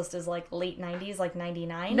Craigslist is like late 90s, like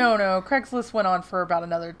 99. No, Craigslist went on for about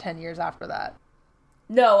another 10 years after that.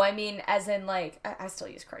 No, I mean, as in, like, I still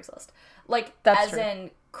use Craigslist. Like, that's as true.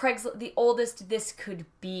 in, Craigslist, the oldest this could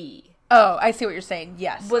be. Oh, I see what you're saying.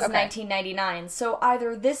 Yes. Was 1999. So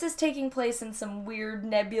either this is taking place in some weird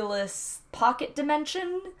nebulous pocket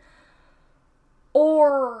dimension,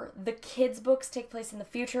 or the kids' books take place in the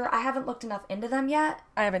future. I haven't looked enough into them yet.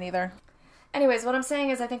 I haven't either. Anyways, what I'm saying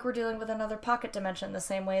is I think we're dealing with another pocket dimension the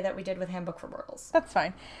same way that we did with Handbook for Mortals. That's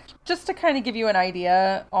fine. Just to kind of give you an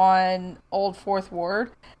idea on Old Fourth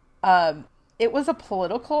Ward, it was a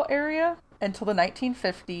political area until the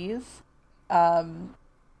 1950s.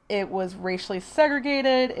 It was racially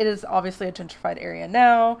segregated. It is obviously a gentrified area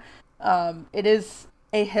now. It is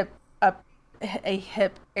a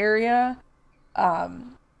hip area,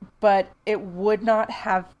 but it would not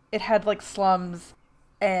have. It had like slums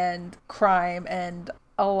and crime and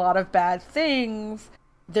a lot of bad things.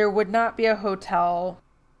 There would not be a hotel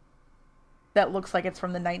that looks like it's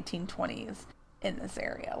from the 1920s in this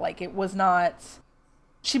area. Like, it was not.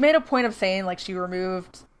 She made a point of saying, like, she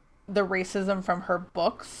removed the racism from her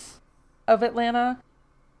books of Atlanta,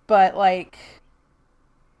 but, like,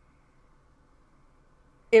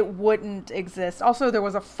 it wouldn't exist. Also, there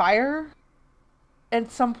was a fire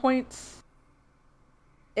at some points.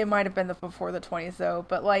 It might have been before the 20s, though,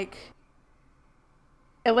 but, like,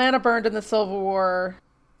 Atlanta burned in the Civil War,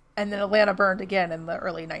 and then Atlanta burned again in the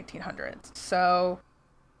early 1900s, so.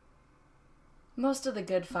 Most of the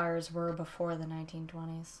good fires were before the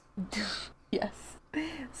 1920s. Yes.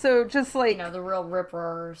 So, just, like. You know, the real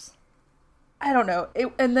rip-roarers. I don't know.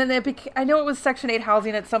 And then it became. I know it was Section 8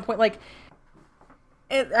 housing at some point, like.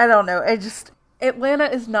 I don't know. Atlanta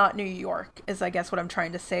is not New York, is I guess what I'm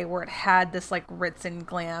trying to say, where it had this, like, ritz and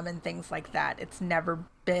glam and things like that. It's never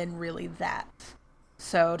been really that.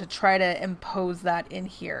 So to try to impose that in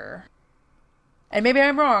here. And maybe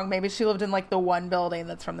I'm wrong. Maybe she lived in, like, the one building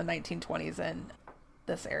that's from the 1920s in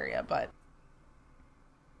this area, but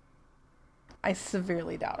I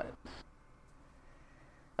severely doubt it.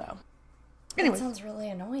 So. That Anyways. sounds really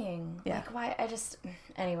annoying. Yeah. Like, why?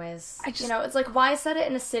 Anyways. You know, it's like, why set it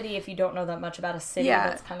in a city if you don't know that much about a city? Yeah.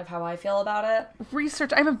 That's kind of how I feel about it.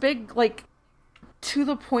 Research. I'm a big, like, to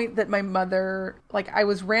the point that my mother, like, I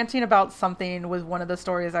was ranting about something with one of the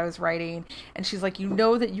stories I was writing, and she's like, you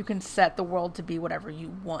know that you can set the world to be whatever you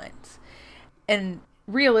want. And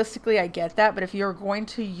realistically, I get that, but if you're going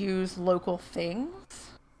to use local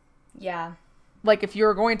things, Yeah. like, if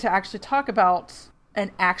you're going to actually talk about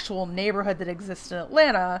an actual neighborhood that exists in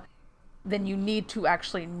Atlanta, then you need to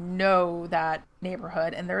actually know that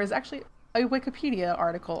neighborhood. And there is actually a Wikipedia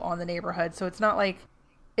article on the neighborhood, so it's not like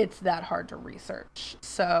it's that hard to research.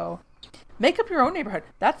 So make up your own neighborhood.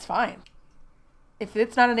 That's fine. If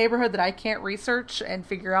it's not a neighborhood that I can't research and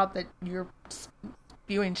figure out that you're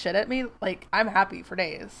spewing shit at me, like, I'm happy for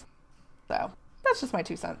days. So that's just my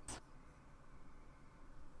 2 cents.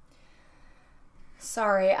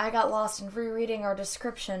 Sorry, I got lost in rereading our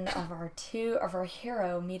description of our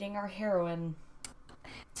hero meeting our heroine.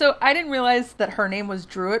 So I didn't realize that her name was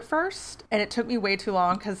Drew at first, and it took me way too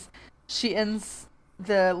long because she ends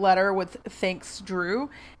the letter with "Thanks,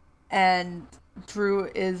 Drew," and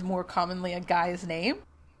Drew is more commonly a guy's name.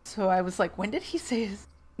 So I was like, when did he say his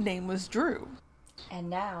name was Drew? And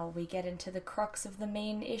now we get into the crux of the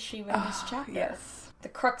main issue in this chapter. Yes. The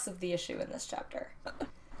crux of the issue in this chapter.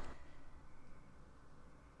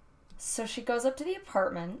 So she goes up to the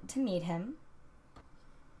apartment to meet him.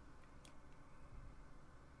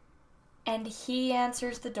 And he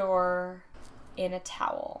answers the door in a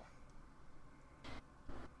towel.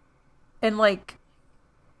 And, like,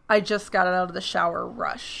 I just got it out of the shower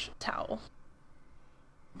rush towel.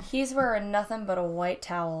 He's wearing nothing but a white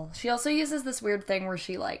towel. She also uses this weird thing where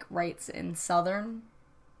she, like, writes in Southern.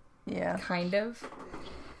 Yeah. Kind of.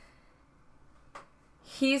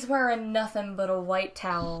 He's wearing nothing but a white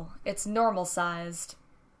towel. It's normal sized.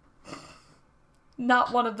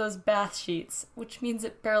 Not one of those bath sheets, which means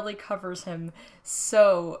it barely covers him.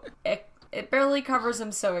 So, it barely covers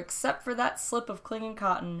him, so except for that slip of clinging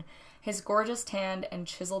cotton, his gorgeous tanned and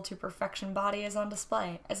chiseled to perfection body is on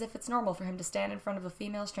display, as if it's normal for him to stand in front of a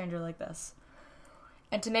female stranger like this.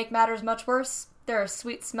 And to make matters much worse, there are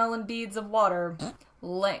sweet-smelling beads of water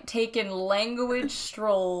taking languid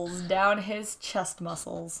strolls down his chest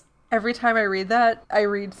muscles. Every time I read that, I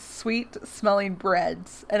read sweet-smelling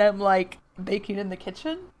breads, and I'm like, baking in the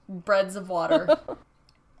kitchen? Breads of water.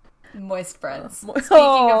 Moist breads. Speaking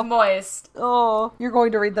Oh. of moist. Oh, you're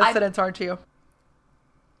going to read this sentence, aren't you?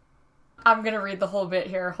 I'm gonna read the whole bit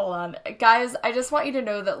here. Hold on. Guys, I just want you to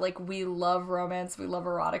know that, like, we love romance, we love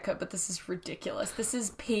erotica, but this is ridiculous. This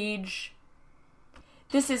is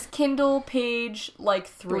Kindle page, like,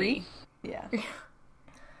 3. Yeah.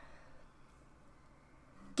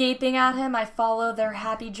 Gaping at him, I follow their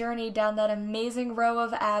happy journey down that amazing row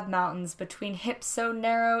of ab mountains between hips so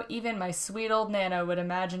narrow, even my sweet old Nana would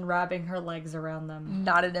imagine wrapping her legs around them.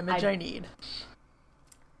 Not an image I need.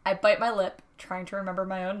 I bite my lip, trying to remember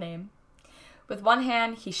my own name. With one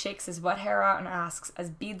hand, he shakes his wet hair out and asks, as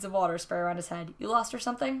beads of water spray around his head, "You lost or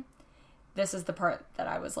something?" This is the part that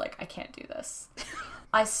I was like, I can't do this.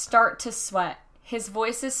 I start to sweat. His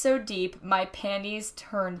voice is so deep, my panties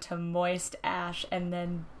turn to moist ash and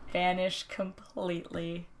then vanish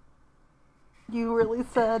completely. You really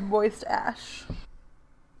said moist ash.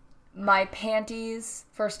 My panties,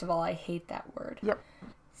 first of all, I hate that word. Yep.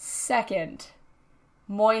 Second,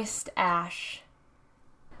 moist ash.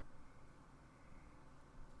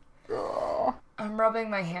 Oh. I'm rubbing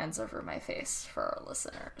my hands over my face for our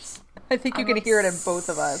listeners. I think you can hear it in both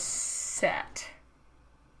of us. Set.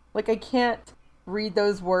 Like, I can't read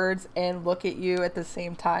those words and look at you at the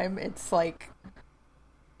same time. It's like...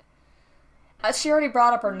 She already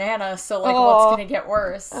brought up her Nana, so, like, what's gonna get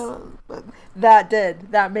worse?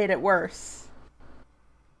 That made it worse.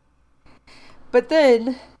 But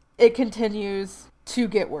then, it continues to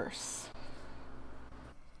get worse.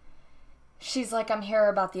 She's like, I'm here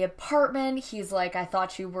about the apartment. He's like, I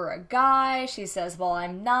thought you were a guy. She says, well,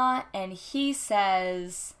 I'm not. And he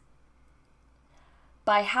says,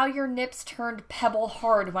 by how your nips turned pebble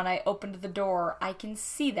hard when I opened the door, I can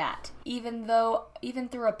see that. Even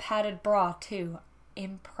through a padded bra, too.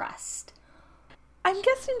 Impressed. I'm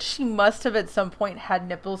guessing she must have at some point had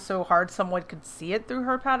nipples so hard someone could see it through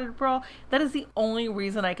her padded bra. That is the only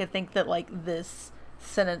reason I could think that, like, this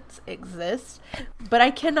sentence exists. But I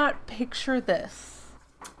cannot picture this.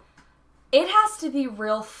 It has to be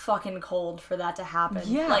real fucking cold for that to happen.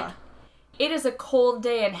 Yeah. Like, it is a cold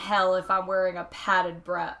day in hell if I'm wearing a padded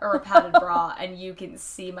bra and you can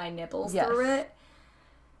see my nipples through it.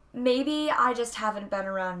 Maybe I just haven't been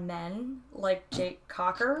around men like Jake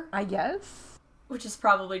Cocker. I guess. which is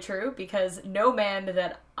probably true because no man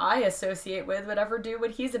that I associate with would ever do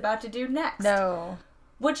what he's about to do next. No.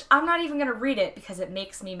 Which I'm not even going to read it because it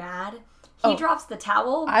makes me mad. He drops the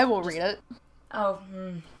towel. I will read it. Oh,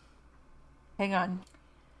 Hang on.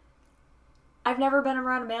 I've never been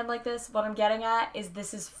around a man like this. What I'm getting at is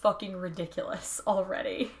this is fucking ridiculous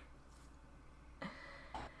already.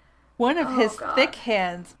 One of his thick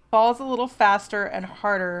hands falls a little faster and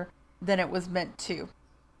harder than it was meant to.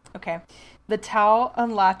 Okay. The towel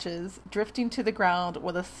unlatches, drifting to the ground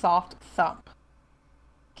with a soft thump.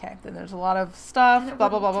 Okay, then there's a lot of stuff, blah,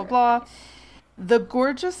 blah, blah, blah, blah. The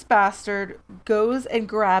gorgeous bastard goes and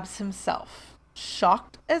grabs himself.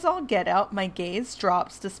 Shocked as all get out, my gaze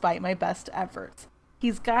drops despite my best efforts.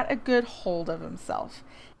 He's got a good hold of himself.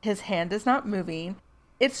 His hand is not moving.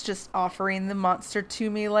 It's just offering the monster to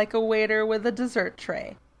me like a waiter with a dessert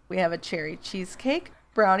tray. We have a cherry cheesecake,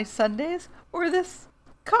 brownie sundaes, or this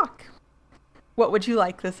cock. What would you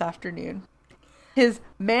like this afternoon? His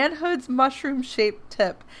manhood's mushroom-shaped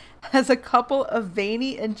tip has a couple of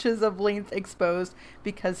veiny inches of length exposed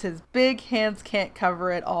because his big hands can't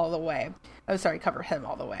cover it all the way. Oh, sorry, cover him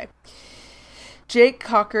all the way. Jake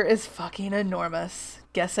Cocker is fucking enormous.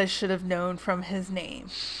 Guess I should have known from his name.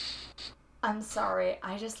 I'm sorry,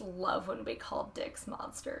 I just love when we call dicks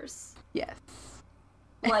monsters. Yes.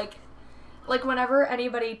 Like whenever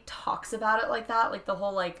anybody talks about it like that, like the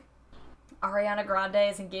whole, like, Ariana Grande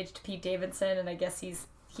is engaged to Pete Davidson, and I guess he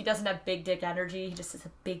doesn't have big dick energy, he just has a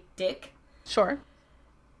big dick. Sure.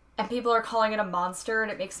 And people are calling it a monster,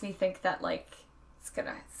 and it makes me think that, like, it's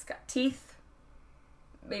got teeth,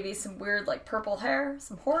 maybe some weird, like, purple hair,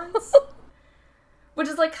 some horns. Which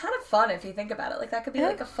is, like, kind of fun if you think about it. Like, that could be,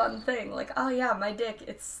 like, a fun thing. Like, oh yeah, my dick,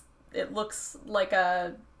 it looks like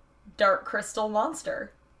a dark crystal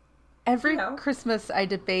monster. Every Christmas I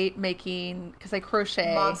debate making, because I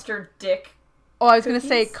crochet. Monster dick. Oh, I was going to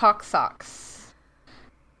say cock socks.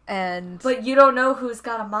 But you don't know who's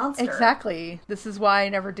got a monster. Exactly. This is why I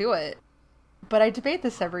never do it. But I debate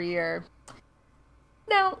this every year.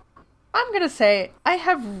 Now, I'm going to say I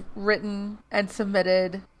have written and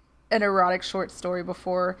submitted an erotic short story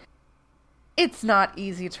before. It's not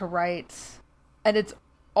easy to write. And it's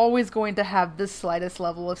always going to have the slightest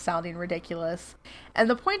level of sounding ridiculous. And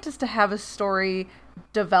the point is to have a story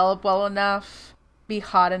develop well enough, be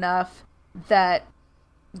hot enough, that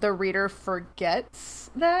the reader forgets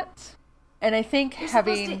that. And I think you're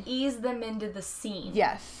supposed to ease them into the scene.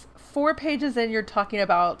 Yes. 4 pages in, you're talking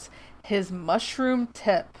about his mushroom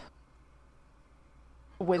tip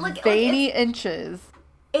with veiny inches.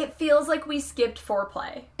 It feels like we skipped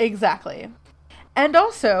foreplay. Exactly. And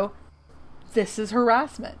also, this is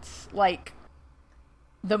harassment. Like,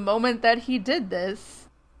 the moment that he did this,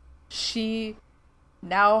 she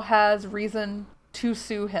now has reason to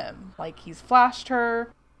sue him. Like, he's flashed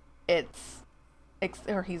her,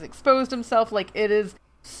 or he's exposed himself. Like, it is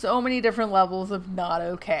so many different levels of not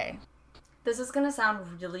okay. This is going to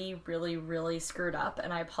sound really, really, really screwed up,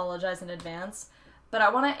 and I apologize in advance, but I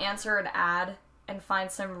want to answer an ad and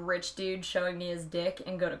find some rich dude showing me his dick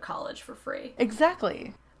and go to college for free.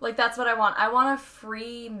 Exactly. Like, that's what I want. I want a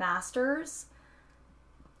free master's,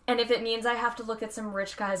 and if it means I have to look at some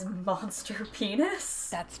rich guy's monster penis...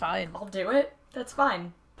 That's fine. I'll do it. That's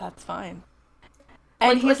fine. That's fine.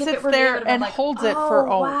 And he sits there and holds it for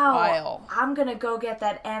a while. I'm gonna go get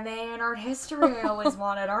that MA in art history I always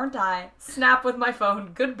wanted, aren't I? Snap with my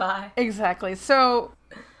phone. Goodbye. Exactly. So...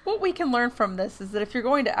 what we can learn from this is that if you're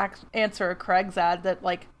going to answer a Craig's ad that,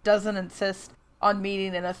 like, doesn't insist on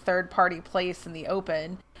meeting in a third-party place in the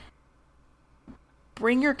open,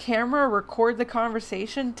 bring your camera, record the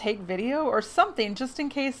conversation, take video, or something, just in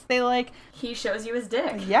case they, like... he shows you his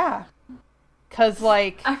dick. Yeah. Because,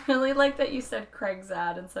 like... I really like that you said Craig's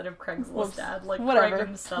ad instead of Craigslist ad. Like, whatever. Craig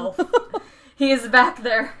himself. He is back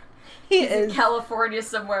there. He's in California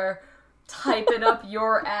somewhere, typing up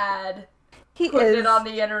your ad. He putting it on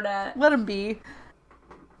the internet. Let him be.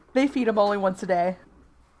 They feed him only once a day.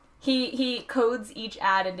 He codes each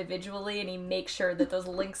ad individually, and he makes sure that those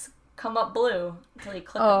links come up blue until you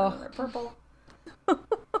click them and they're purple.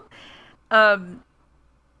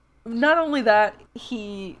 Not only that,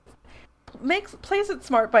 he plays it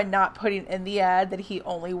smart by not putting in the ad that he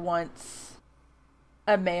only wants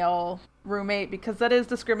a male roommate, because that is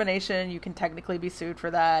discrimination. You can technically be sued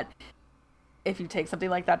for that. If you take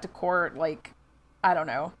something like that to court, like, I don't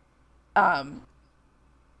know.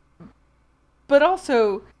 But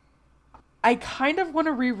also, I kind of want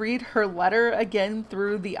to reread her letter again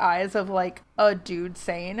through the eyes of, like, a dude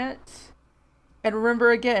saying it. And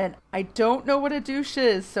remember again, I don't know what a douche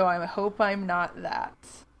is, so I hope I'm not that.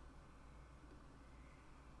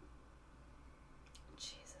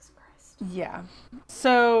 Yeah.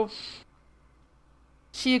 So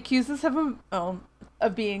she accuses him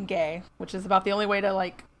of being gay, which is about the only way to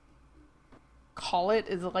like call it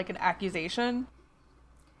is like an accusation.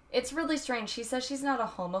 It's really strange. She says she's not a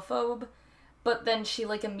homophobe, but then she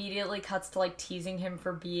like immediately cuts to like teasing him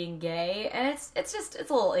for being gay, and it's a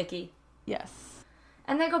little icky. Yes.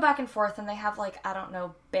 And they go back and forth and they have like, I don't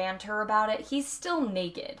know, banter about it. He's still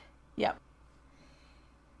naked. Yep.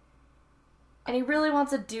 And he really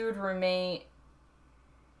wants a dude roommate.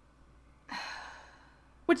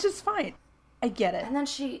 Which is fine. I get it.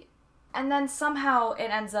 And then somehow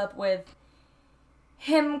it ends up with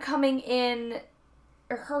him coming in,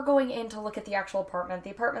 or her going in to look at the actual apartment.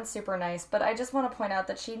 The apartment's super nice, but I just want to point out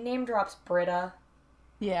that she name drops Brita.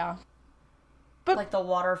 Yeah. But like the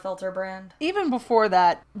water filter brand. Even before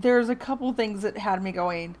that, there's a couple things that had me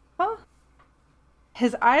going, huh?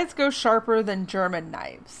 His eyes go sharper than German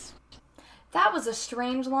knives. That was a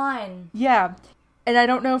strange line. Yeah. And I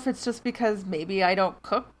don't know if it's just because maybe I don't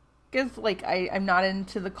cook as, like, I'm not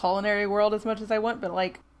into the culinary world as much as I want, but,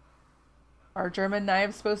 like, are German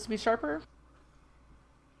knives supposed to be sharper?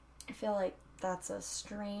 I feel like that's a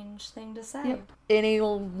strange thing to say. Yep. Any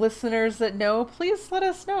listeners that know, please let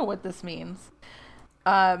us know what this means.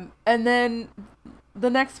 And then the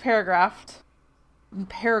next paragraph,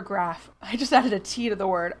 I just added a T to the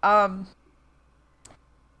word.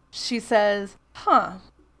 She says,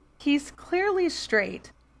 he's clearly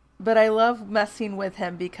straight, but I love messing with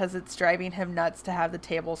him because it's driving him nuts to have the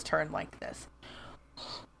tables turned like this.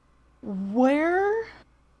 Where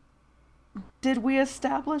did we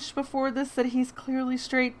establish before this that he's clearly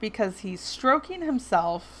straight? Because he's stroking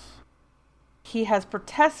himself. He has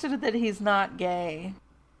protested that he's not gay.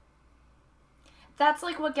 That's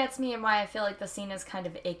like what gets me and why I feel like the scene is kind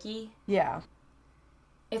of icky. Yeah.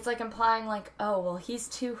 It's like implying like, oh, well, he's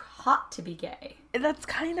too hot to be gay. That's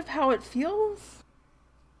kind of how it feels.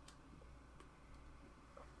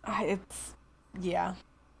 Yeah.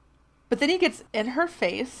 But then he gets in her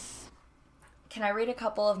face. Can I read a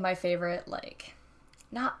couple of my favorite, like,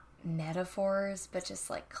 not metaphors, but just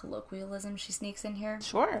like colloquialism she sneaks in here?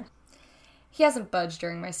 Sure. He hasn't budged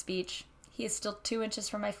during my speech. He is still 2 inches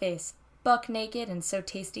from my face. Buck naked and so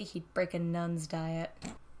tasty he'd break a nun's diet.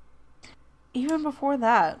 Even before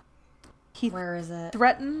that, Where is it?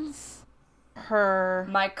 Threatens her.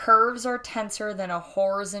 My curves are tenser than a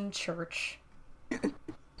whore's in church.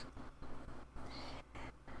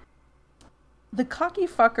 The cocky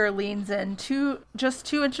fucker leans in just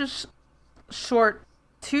 2 inches short,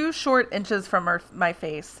 2 short inches from my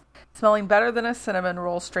face, smelling better than a cinnamon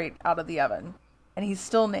roll straight out of the oven. And he's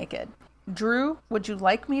still naked. Drew, would you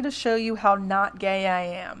like me to show you how not gay I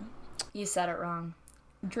am? You said it wrong.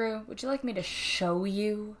 Drew, would you like me to show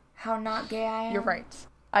you how not gay I am? You're right.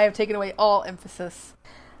 I have taken away all emphasis.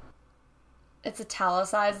 It's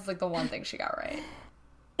italicized. It's like the one thing she got right.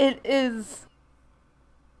 It is...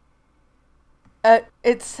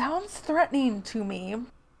 it sounds threatening to me.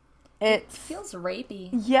 It feels rapey.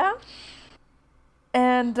 Yeah.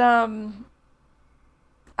 And,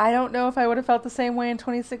 I don't know if I would have felt the same way in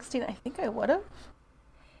 2016. I think I would have.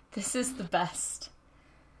 This is the best.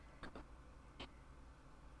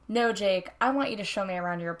 No, Jake, I want you to show me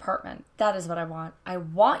around your apartment. That is what I want. I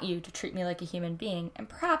want you to treat me like a human being. And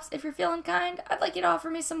perhaps, if you're feeling kind, I'd like you to offer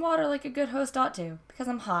me some water like a good host ought to. Because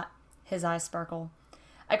I'm hot. His eyes sparkle.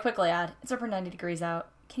 I quickly add, it's over 90 degrees out.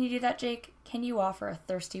 Can you do that, Jake? Can you offer a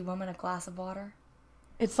thirsty woman a glass of water?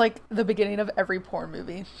 It's like the beginning of every porn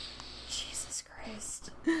movie. Jesus Christ.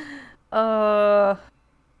 And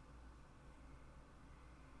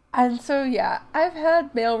so, yeah, I've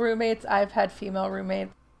had male roommates, I've had female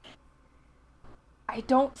roommates. I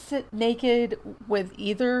don't sit naked with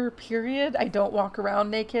either, period. I don't walk around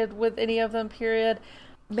naked with any of them, period.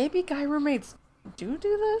 Maybe guy roommates do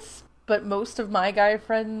this, but most of my guy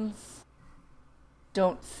friends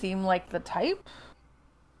don't seem like the type.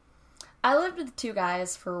 I lived with 2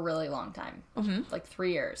 guys for a really long time. Mm-hmm. Like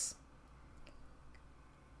 3 years.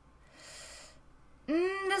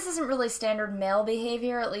 This isn't really standard male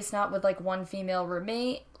behavior, at least not with, like, one female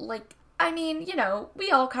roommate. Like, I mean, you know,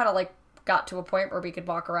 we all kind of, like, got to a point where we could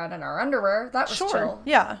walk around in our underwear. That was chill.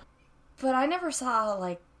 Yeah. But I never saw,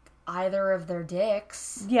 like, either of their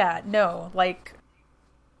dicks. Yeah, no, like,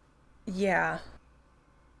 yeah.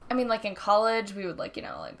 I mean, like, in college, we would, like, you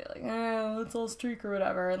know, like, be like, let's all streak or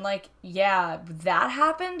whatever. And, like, yeah, that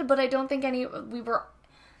happened, but I don't think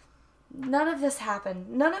none of this happened.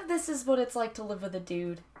 None of this is what it's like to live with a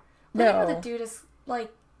dude. Living with a dude is,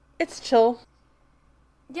 like... It's chill.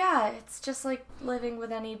 Yeah, it's just like living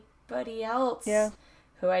with anybody else. Yeah.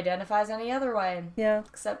 Who identifies any other way. Yeah.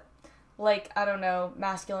 Except Like, I don't know,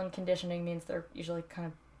 masculine conditioning means they're usually kind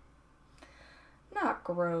of not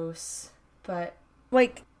gross, but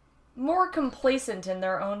like more complacent in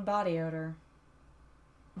their own body odor.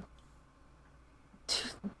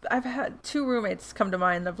 I've had 2 roommates come to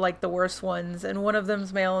mind of like the worst ones, and one of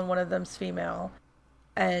them's male and one of them's female,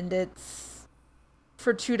 and it's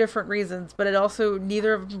for 2 different reasons, but it also,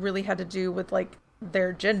 neither of them really had to do with like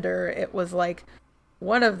their gender. It was like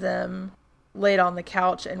one of them laid on the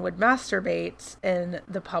couch and would masturbate in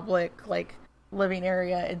the public like living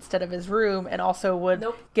area instead of his room, and also would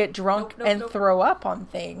get drunk and throw up on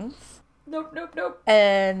things. Nope.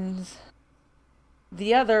 And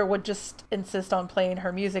the other would just insist on playing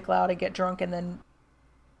her music loud and get drunk and then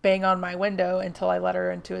bang on my window until I let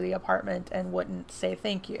her into the apartment and wouldn't say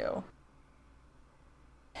thank you.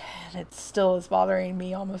 And it still is bothering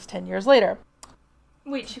me almost 10 years later.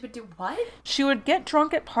 Wait, she would do what? She would get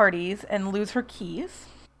drunk at parties and lose her keys.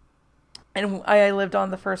 And I lived on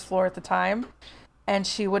the first floor at the time. And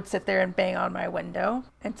she would sit there and bang on my window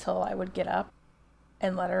until I would get up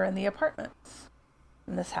and let her in the apartment.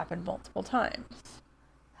 And this happened multiple times.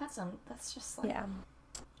 That's just like... Yeah.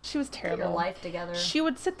 She was terrible. Get your life together. She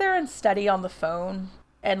would sit there and study on the phone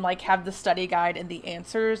and like have the study guide and the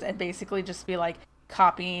answers and basically just be like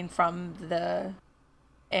copying from the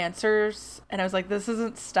answers. And I was like, this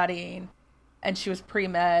isn't studying. And she was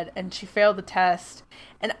pre-med and she failed the test.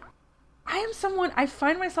 And I am someone, I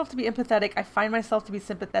find myself to be empathetic. I find myself to be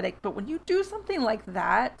sympathetic. But when you do something like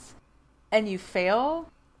that and you fail,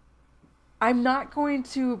 I'm not going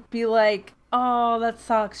to be like, oh, that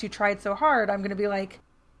sucks. You tried so hard. I'm going to be like,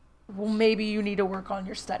 well, maybe you need to work on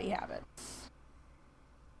your study habits.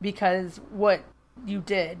 Because what you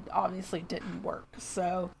did obviously didn't work.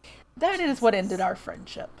 So that is what ended our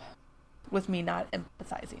friendship, with me not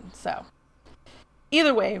empathizing. So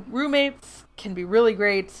either way, roommates can be really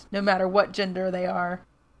great no matter what gender they are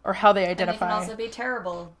or how they identify. And they can also be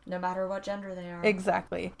terrible no matter what gender they are.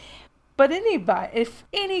 Exactly. But if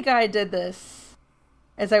any guy did this,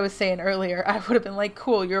 as I was saying earlier, I would have been like,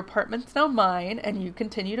 cool, your apartment's now mine and you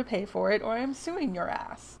continue to pay for it or I'm suing your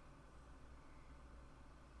ass.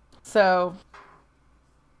 So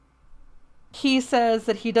he says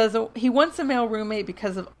that he wants a male roommate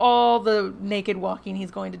because of all the naked walking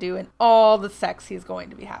he's going to do and all the sex he's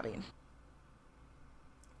going to be having.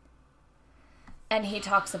 And he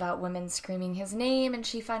talks about women screaming his name, and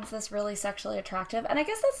she finds this really sexually attractive. And I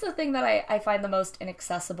guess that's the thing that I find the most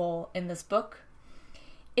inaccessible in this book,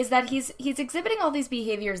 is that he's exhibiting all these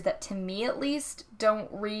behaviors that, to me at least, don't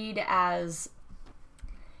read as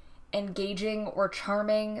engaging or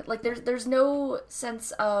charming. Like, there's no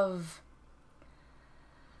sense of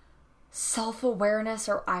self-awareness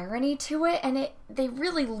or irony to it, and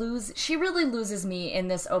she really loses me in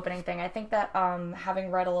this opening thing. I think that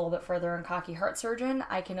having read a little bit further in Cocky Heart Surgeon,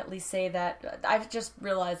 I can at least say that I've just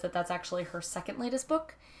realized that that's actually her second latest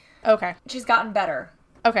book. Okay. She's gotten better.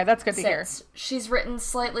 Okay, that's good to hear. She's written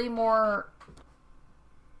slightly more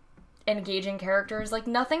engaging characters. Like,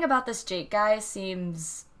 nothing about this Jake guy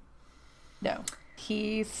seems... No.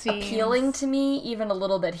 He seems... appealing to me, even a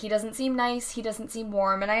little bit. He doesn't seem nice, he doesn't seem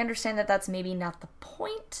warm, and I understand that that's maybe not the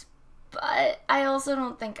point, but I also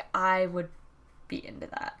don't think I would be into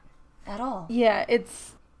that at all. Yeah,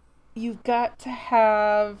 you've got to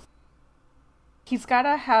have...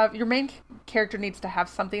 Your main character needs to have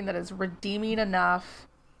something that is redeeming enough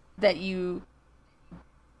that you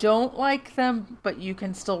don't like them, but you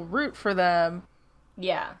can still root for them.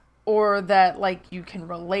 Yeah. Or that, like, you can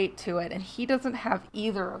relate to it, and he doesn't have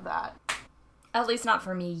either of that. At least not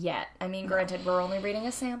for me yet. I mean, granted, we're only reading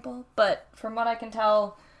a sample, but from what I can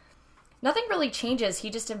tell, nothing really changes.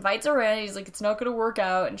 He just invites her in, he's like, it's not going to work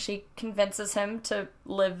out, and she convinces him to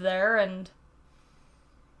live there, and...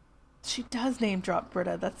 She does name drop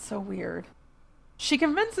Britta, that's so weird. She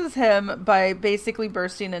convinces him by basically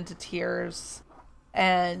bursting into tears,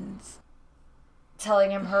 and...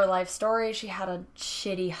 telling him her life story. She had a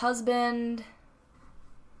shitty husband.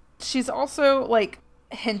 She's also, like,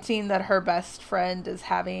 hinting that her best friend is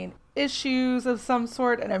having issues of some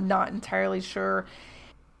sort, and I'm not entirely sure.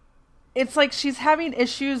 It's like she's having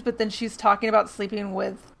issues, but then she's talking about sleeping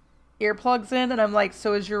with earplugs in, and I'm like,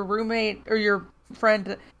 so is your roommate or your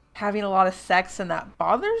friend having a lot of sex and that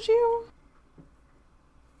bothers you?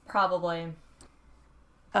 Probably.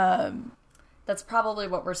 That's probably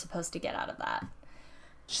what we're supposed to get out of that.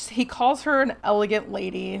 He calls her an elegant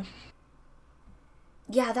lady.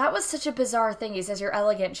 Yeah, that was such a bizarre thing. He says, you're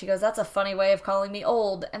elegant. She goes, that's a funny way of calling me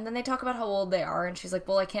old. And then they talk about how old they are. And she's like,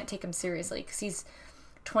 well, I can't take him seriously because he's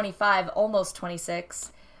 25, almost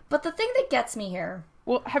 26. But the thing that gets me here...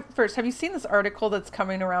 Well, first, have you seen this article that's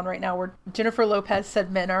coming around right now where Jennifer Lopez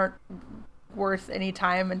said men aren't worth any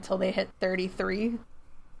time until they hit 33?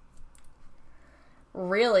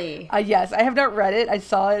 Really? Yes, I have not read it. I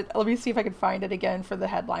saw it. Let me see if I can find it again for the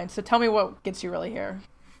headline. So tell me what gets you really here.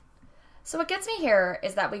 So what gets me here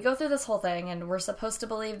is that we go through this whole thing and we're supposed to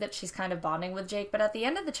believe that she's kind of bonding with Jake, but at the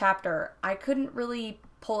end of the chapter, I couldn't really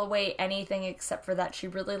pull away anything except for that she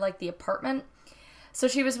really liked the apartment. So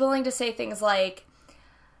she was willing to say things like,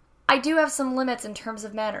 I do have some limits in terms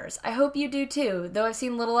of manners. I hope you do too, though I've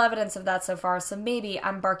seen little evidence of that so far, so maybe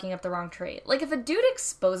I'm barking up the wrong tree. Like, if a dude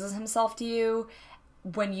exposes himself to you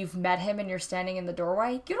when you've met him and you're standing in the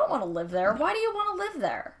doorway, you don't want to live there. Why do you want to live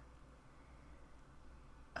there?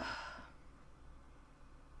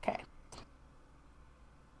 Okay.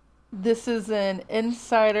 This is an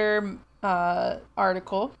Insider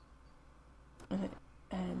article.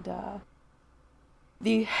 And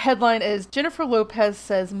the headline is, Jennifer Lopez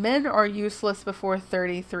says men are useless before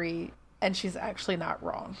 33, and she's actually not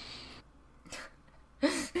wrong.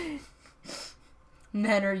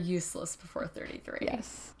 Men are useless before 33.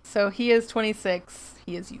 Yes. So he is 26.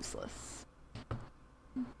 He is useless.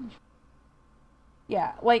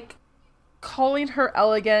 Yeah, like, calling her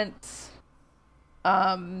elegant.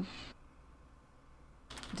 Did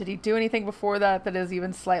he do anything before that is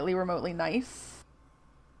even slightly remotely nice?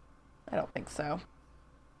 I don't think so.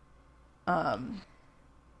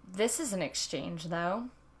 This is an exchange, though.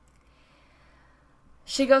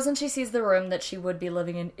 She goes and she sees the room that she would be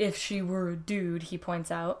living in if she were a dude, he points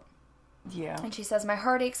out. Yeah. And she says, my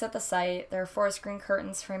heart aches at the sight. There are forest green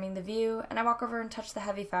curtains framing the view, and I walk over and touch the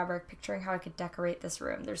heavy fabric, picturing how I could decorate this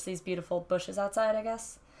room. There's these beautiful bushes outside, I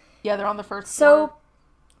guess. Yeah, they're on the first floor.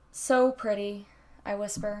 So pretty, I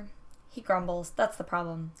whisper. He grumbles. That's the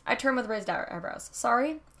problem. I turn with raised eyebrows.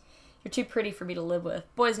 Sorry? You're too pretty for me to live with.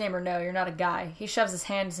 Boy's name or no, you're not a guy. He shoves his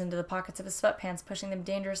hands into the pockets of his sweatpants, pushing them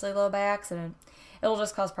dangerously low by accident. It'll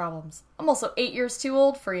just cause problems. I'm also 8 years too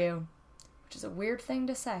old for you. Which is a weird thing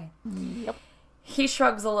to say. Yep. He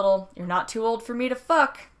shrugs a little. You're not too old for me to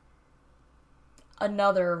fuck.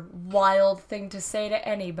 Another wild thing to say to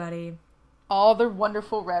anybody. All the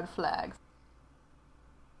wonderful red flags.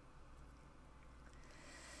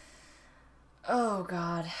 Oh,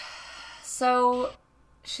 God. So,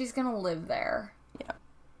 she's gonna live there. Yeah.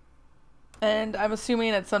 And I'm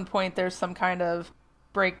assuming at some point there's some kind of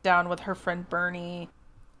breakdown with her friend Bernie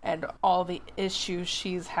and all the issues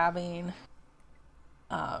she's having.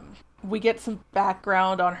 We get some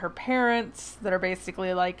background on her parents that are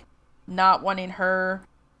basically like not wanting her,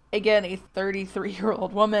 again, a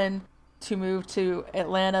 33-year-old woman, to move to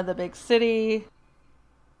Atlanta, the big city.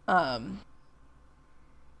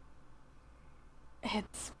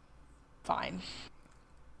 It's fine.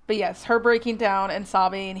 But yes, her breaking down and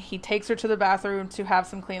sobbing. He takes her to the bathroom to have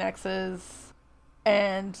some Kleenexes.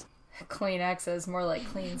 And Kleenexes, more like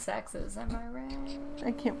clean sexes, am I right?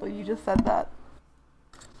 I can't believe you just said that.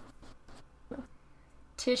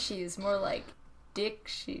 Tissues, more like dick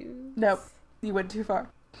shoes. Nope, you went too far.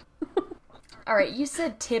 Alright, you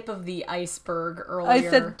said tip of the iceberg earlier. I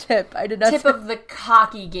said tip. I did not tip say... of the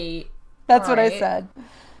cocky gate. That's what I said.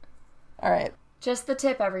 Alright. Just the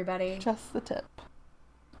tip, everybody. Just the tip.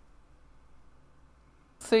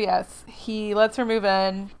 So yes, he lets her move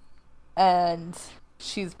in, and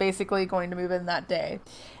she's basically going to move in that day.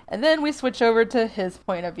 And then we switch over to his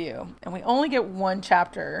point of view, and we only get one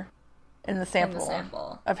chapter in the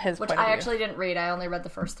sample of his point of view. Which I actually didn't read. I only read the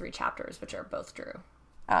first 3 chapters, which are both true.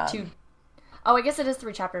 Oh, I guess it is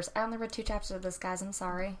 3 chapters. I only read 2 chapters of this, guys. I'm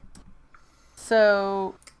sorry.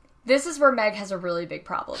 So... This is where Meg has a really big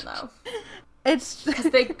problem, though. It's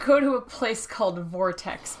because they go to a place called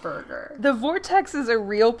Vortex Burger. The Vortex is a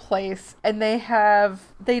real place, and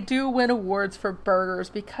they do win awards for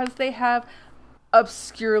burgers because they have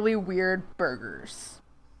obscurely weird burgers.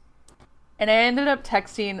 And I ended up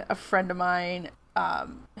texting a friend of mine,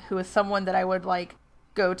 who is someone that I would like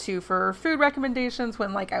go to for food recommendations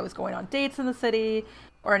when like I was going on dates in the city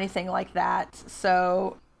or anything like that.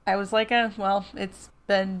 So I was like, well, it's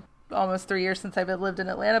been almost 3 years since I've lived in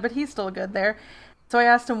Atlanta, but he's still good there. So I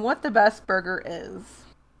asked him what the best burger is.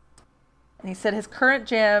 And he said his current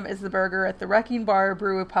jam is the burger at the Wrecking Bar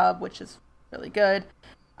Brew Pub, which is really good.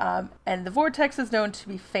 And the Vortex is known to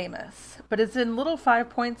be famous, but it's in Little 5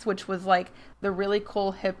 Points, which was like the really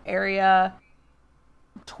cool hip area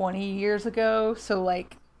 20 years ago. So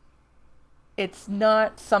like, it's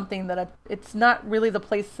not something that it's not really the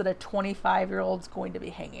place that a 25-year-old's going to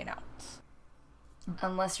be hanging out.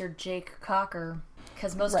 Unless you're Jake Cocker.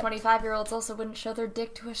 Because most 25-year-olds also wouldn't show their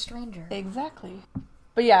dick to a stranger. Exactly.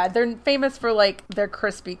 But yeah, they're famous for like their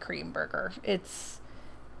Krispy Kreme burger. It's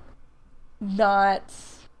not...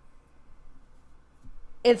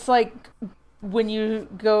 It's like when you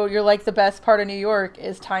go, you're like, the best part of New York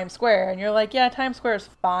is Times Square. And you're like, yeah, Times Square is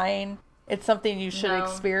fine. It's something you should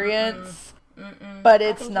experience. But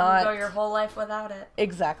it's not... You can go your whole life without it.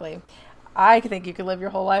 Exactly. I think you could live your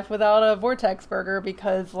whole life without a Vortex burger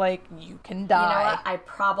because, like, you can die. You know what? I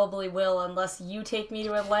probably will unless you take me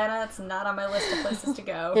to Atlanta. It's not on my list of places to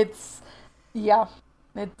go. Yeah.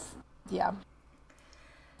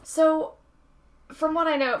 So, from what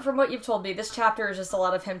I know, from what you've told me, this chapter is just a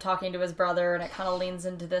lot of him talking to his brother, and it kind of leans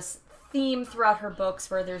into this theme throughout her books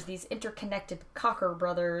where there's these interconnected Cocker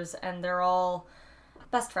brothers, and they're all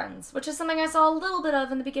best friends, which is something I saw a little bit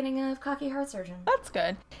of in the beginning of Cocky Heart Surgeon. That's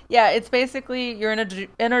good. Yeah, it's basically, you're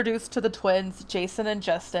introduced to the twins, Jason and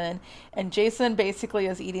Justin, and Jason basically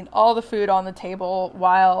is eating all the food on the table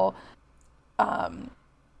while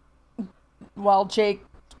Jake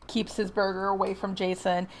keeps his burger away from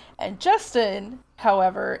Jason, and Justin,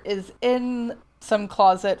 however, is in some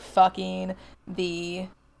closet fucking the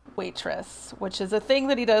waitress, which is a thing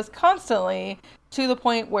that he does constantly, to the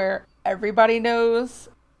point where everybody knows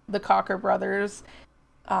the Cocker brothers.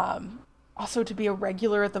 Also, to be a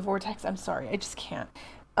regular at the Vortex, I'm sorry, I just can't.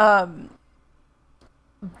 So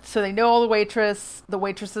they know all the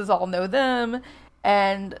waitresses all know them,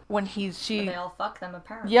 and when they all fuck them,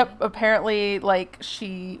 apparently. Yep, apparently, like,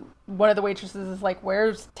 one of the waitresses is like,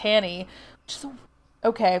 where's Tanny? Which is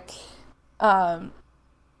okay.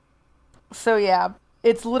 So yeah,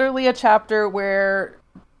 it's literally a chapter where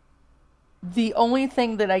the only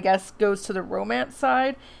thing that I guess goes to the romance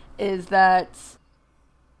side is that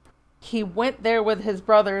he went there with his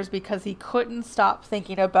brothers because he couldn't stop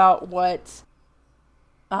thinking about what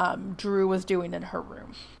Drew was doing in her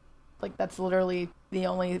room. Like, that's literally the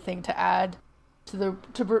only thing to add to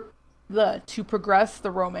to progress the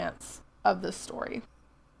romance of this story.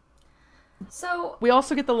 So we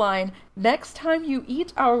also get the line, next time you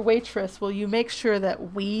eat our waitress, will you make sure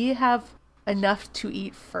that we have enough to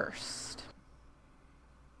eat first?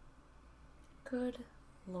 Good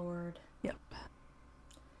Lord. Yep.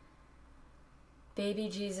 Baby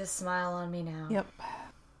Jesus, smile on me now. Yep.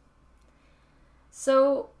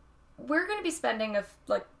 So we're going to be spending a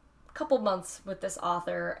couple months with this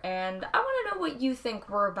author, and I want to know what you think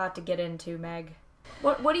we're about to get into, Meg.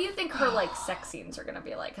 What do you think her, sex scenes are going to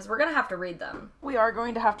be like? Because we're going to have to read them. We are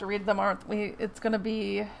going to have to read them, aren't we? It's going to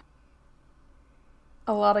be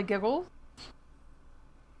a lot of giggles.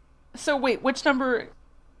 So wait, which number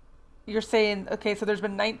you're saying? Okay, so there's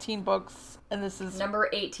been 19 books, and this is... Number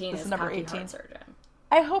 18 is number Cocky 18. Heart Surgeon.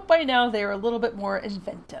 I hope by now they're a little bit more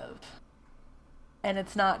inventive. And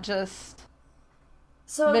it's not just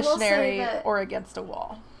missionary or against a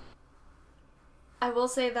wall. I will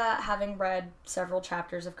say that, having read several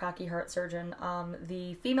chapters of Cocky Heart Surgeon,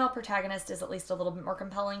 the female protagonist is at least a little bit more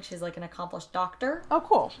compelling. She's like an accomplished doctor. Oh,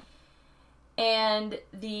 cool. And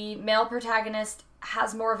the male protagonist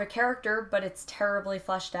has more of a character, but it's terribly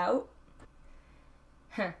fleshed out.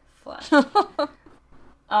 Fleshed.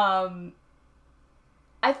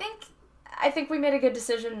 I think we made a good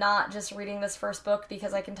decision not just reading this first book,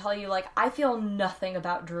 because I can tell you, I feel nothing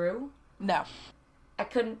about Drew. No. I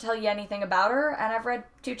couldn't tell you anything about her, and I've read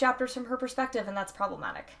 2 chapters from her perspective, and that's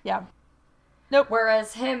problematic. Yeah. Nope.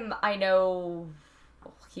 Whereas him, I know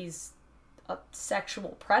he's a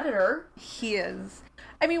sexual predator. He is.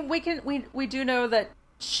 I mean, we do know that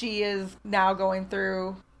she is now going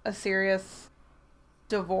through a serious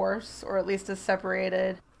divorce, or at least is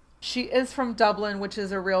separated. She is from Dublin, which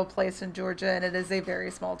is a real place in Georgia, and it is a very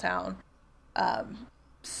small town.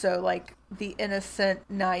 So, the innocent,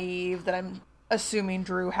 naive that I'm assuming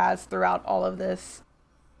Drew has throughout all of this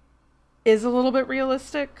is a little bit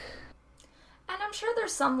realistic. And I'm sure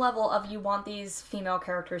there's some level of, you want these female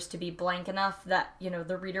characters to be blank enough that,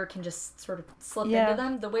 the reader can just sort of slip into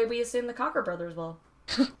them the way we assume the Cocker brothers will.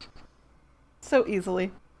 So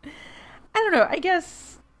easily. I don't know. I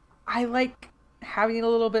guess I like having a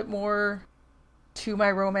little bit more to my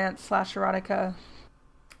romance / erotica.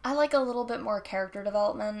 I like a little bit more character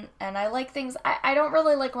development, and I like things... I don't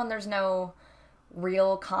really like when there's no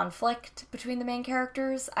real conflict between the main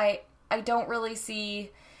characters. I don't really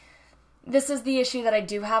see... This is the issue that I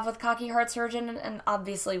do have with Cocky Heart Surgeon, and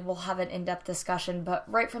obviously we'll have an in-depth discussion, but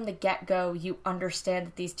right from the get-go, you understand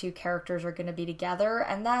that these 2 characters are going to be together,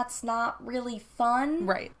 and that's not really fun.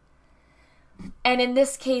 Right. And in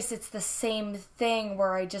this case, it's the same thing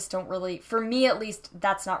where I just don't really... For me, at least,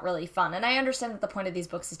 that's not really fun. And I understand that the point of these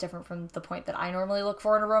books is different from the point that I normally look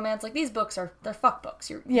for in a romance. Like, these books they're fuck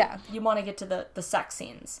books. You want to get to the sex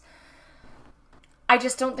scenes. I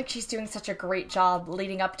just don't think she's doing such a great job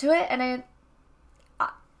leading up to it, and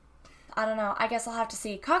I don't know. I guess I'll have to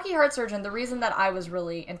see. Cocky Heart Surgeon, the reason that I was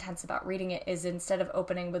really intense about reading it is instead of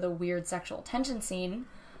opening with a weird sexual tension scene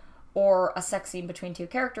or a sex scene between two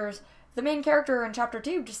characters, the main character in chapter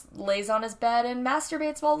 2 just lays on his bed and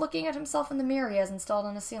masturbates while looking at himself in the mirror he has installed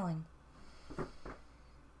on his ceiling.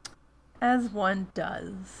 As one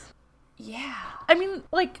does. Yeah. I mean,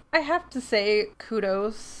 like, I have to say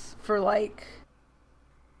kudos for, like,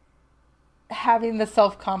 having the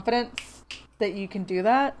self-confidence that you can do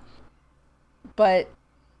that. But,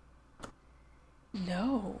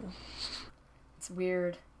 no. It's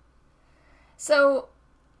weird. So,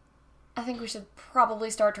 I think we should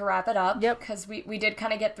probably start to wrap it up. Yep. Because we did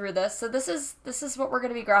kind of get through this. So this is what we're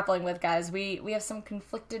going to be grappling with, guys. We have some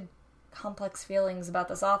conflicted, complex feelings about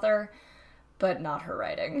this author, but not her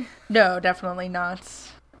writing. No, definitely not.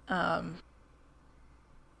 We're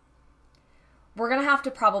going to have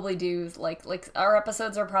to probably do, like our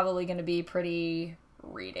episodes are probably going to be pretty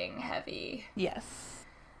reading heavy. Yes.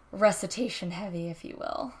 Recitation heavy, if you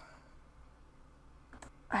will.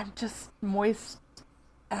 I'm just moist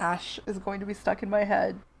ash is going to be stuck in my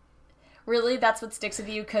head. Really? That's what sticks with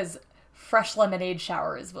you? Because fresh lemonade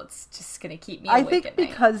shower is what's just going to keep me awake I think at night.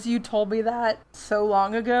 because you told me that so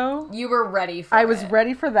long ago. You were ready for it. I was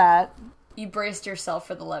ready for that. You braced yourself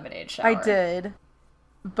for the lemonade shower. I did.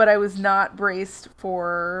 But I was not braced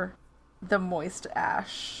for the moist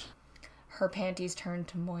ash. Her panties turned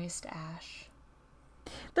to moist ash.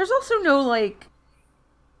 There's also no, like...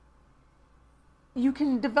 You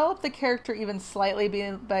can develop the character even slightly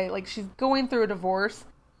by, like, she's going through a divorce.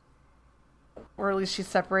 Or at least she's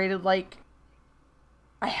separated. Like,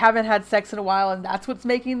 I haven't had sex in a while, and that's what's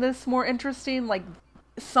making this more interesting. Like,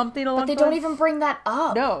 something along But they don't even bring that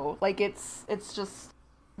up. No, like, it's just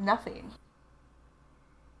nothing.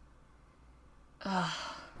 Ugh.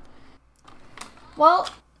 Well,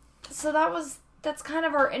 so that's kind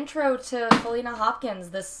of our intro to Felina Hopkins,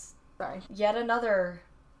 this yet another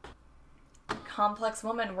complex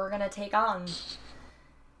woman we're gonna take on.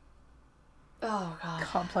 Oh, God.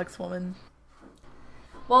 Complex woman.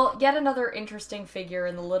 Well, yet another interesting figure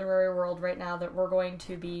in the literary world right now that we're going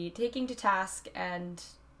to be taking to task and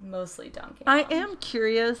mostly dunking I on. am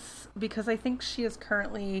curious because I think she is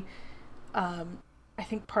currently, I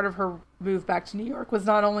think part of her move back to New York was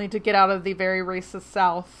not only to get out of the very racist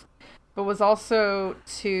South, but was also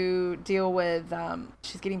to deal with,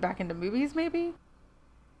 she's getting back into movies maybe?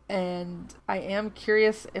 And I am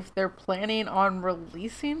curious if they're planning on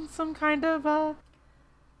releasing some kind of,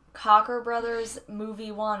 Cocker Brothers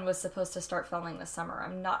Movie 1 was supposed to start filming this summer.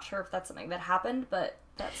 I'm not sure if that's something that happened, but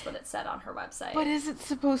that's what it said on her website. But is it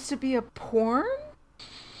supposed to be a porn?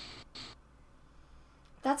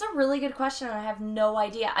 That's a really good question, and I have no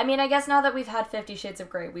idea. I mean, I guess now that we've had 50 Shades of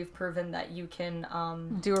Grey, we've proven that you can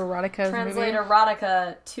do erotica translate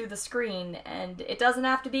erotica to the screen, and it doesn't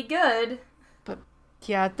have to be good. But,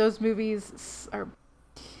 yeah, those movies are...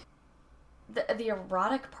 The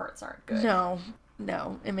erotic parts aren't good.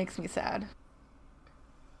 No, it makes me sad.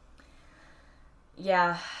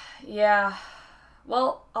 Yeah.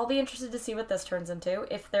 Well, I'll be interested to see what this turns into.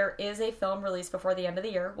 If there is a film released before the end of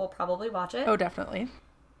the year, we'll probably watch it. Oh, definitely.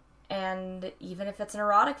 And even if it's an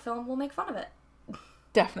erotic film, we'll make fun of it.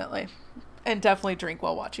 Definitely. And definitely drink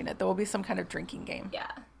while watching it. There will be some kind of drinking game.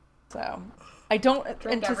 Yeah. So, I don't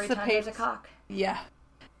Drink anticipate... every time there's a cock. Yeah.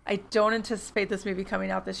 I don't anticipate this movie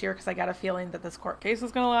coming out this year because I got a feeling that this court case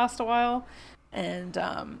is going to last a while. And,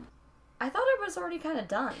 I thought it was already kind of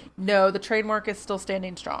done. No, the trademark is still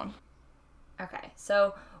standing strong. Okay,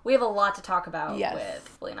 so we have a lot to talk about Yes. with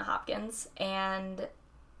Felina Hopkins, and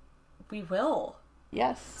we will.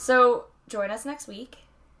 Yes. So join us next week.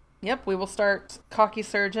 Yep, we will start Cocky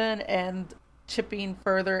Surgeon and chipping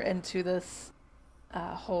further into this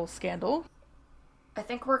whole scandal. I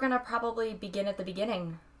think we're going to probably begin at the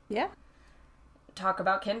beginning. Yeah. Talk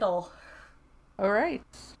about Kindle. All right.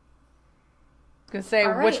 I was going to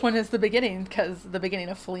say, which one is the beginning? Because the beginning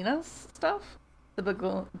of Felina's stuff?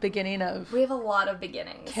 The beginning of... We have a lot of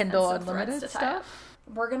beginnings. Kindle and some Unlimited threads to tie up. stuff?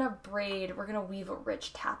 We're going to weave a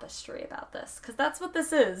rich tapestry about this. Because that's what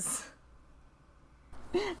this is.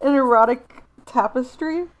 An erotic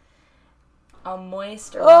tapestry? A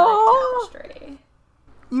moist erotic tapestry.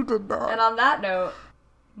 You did that. And on that note,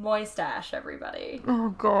 moist ash, everybody. Oh,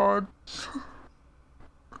 God.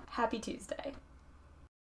 Happy Tuesday.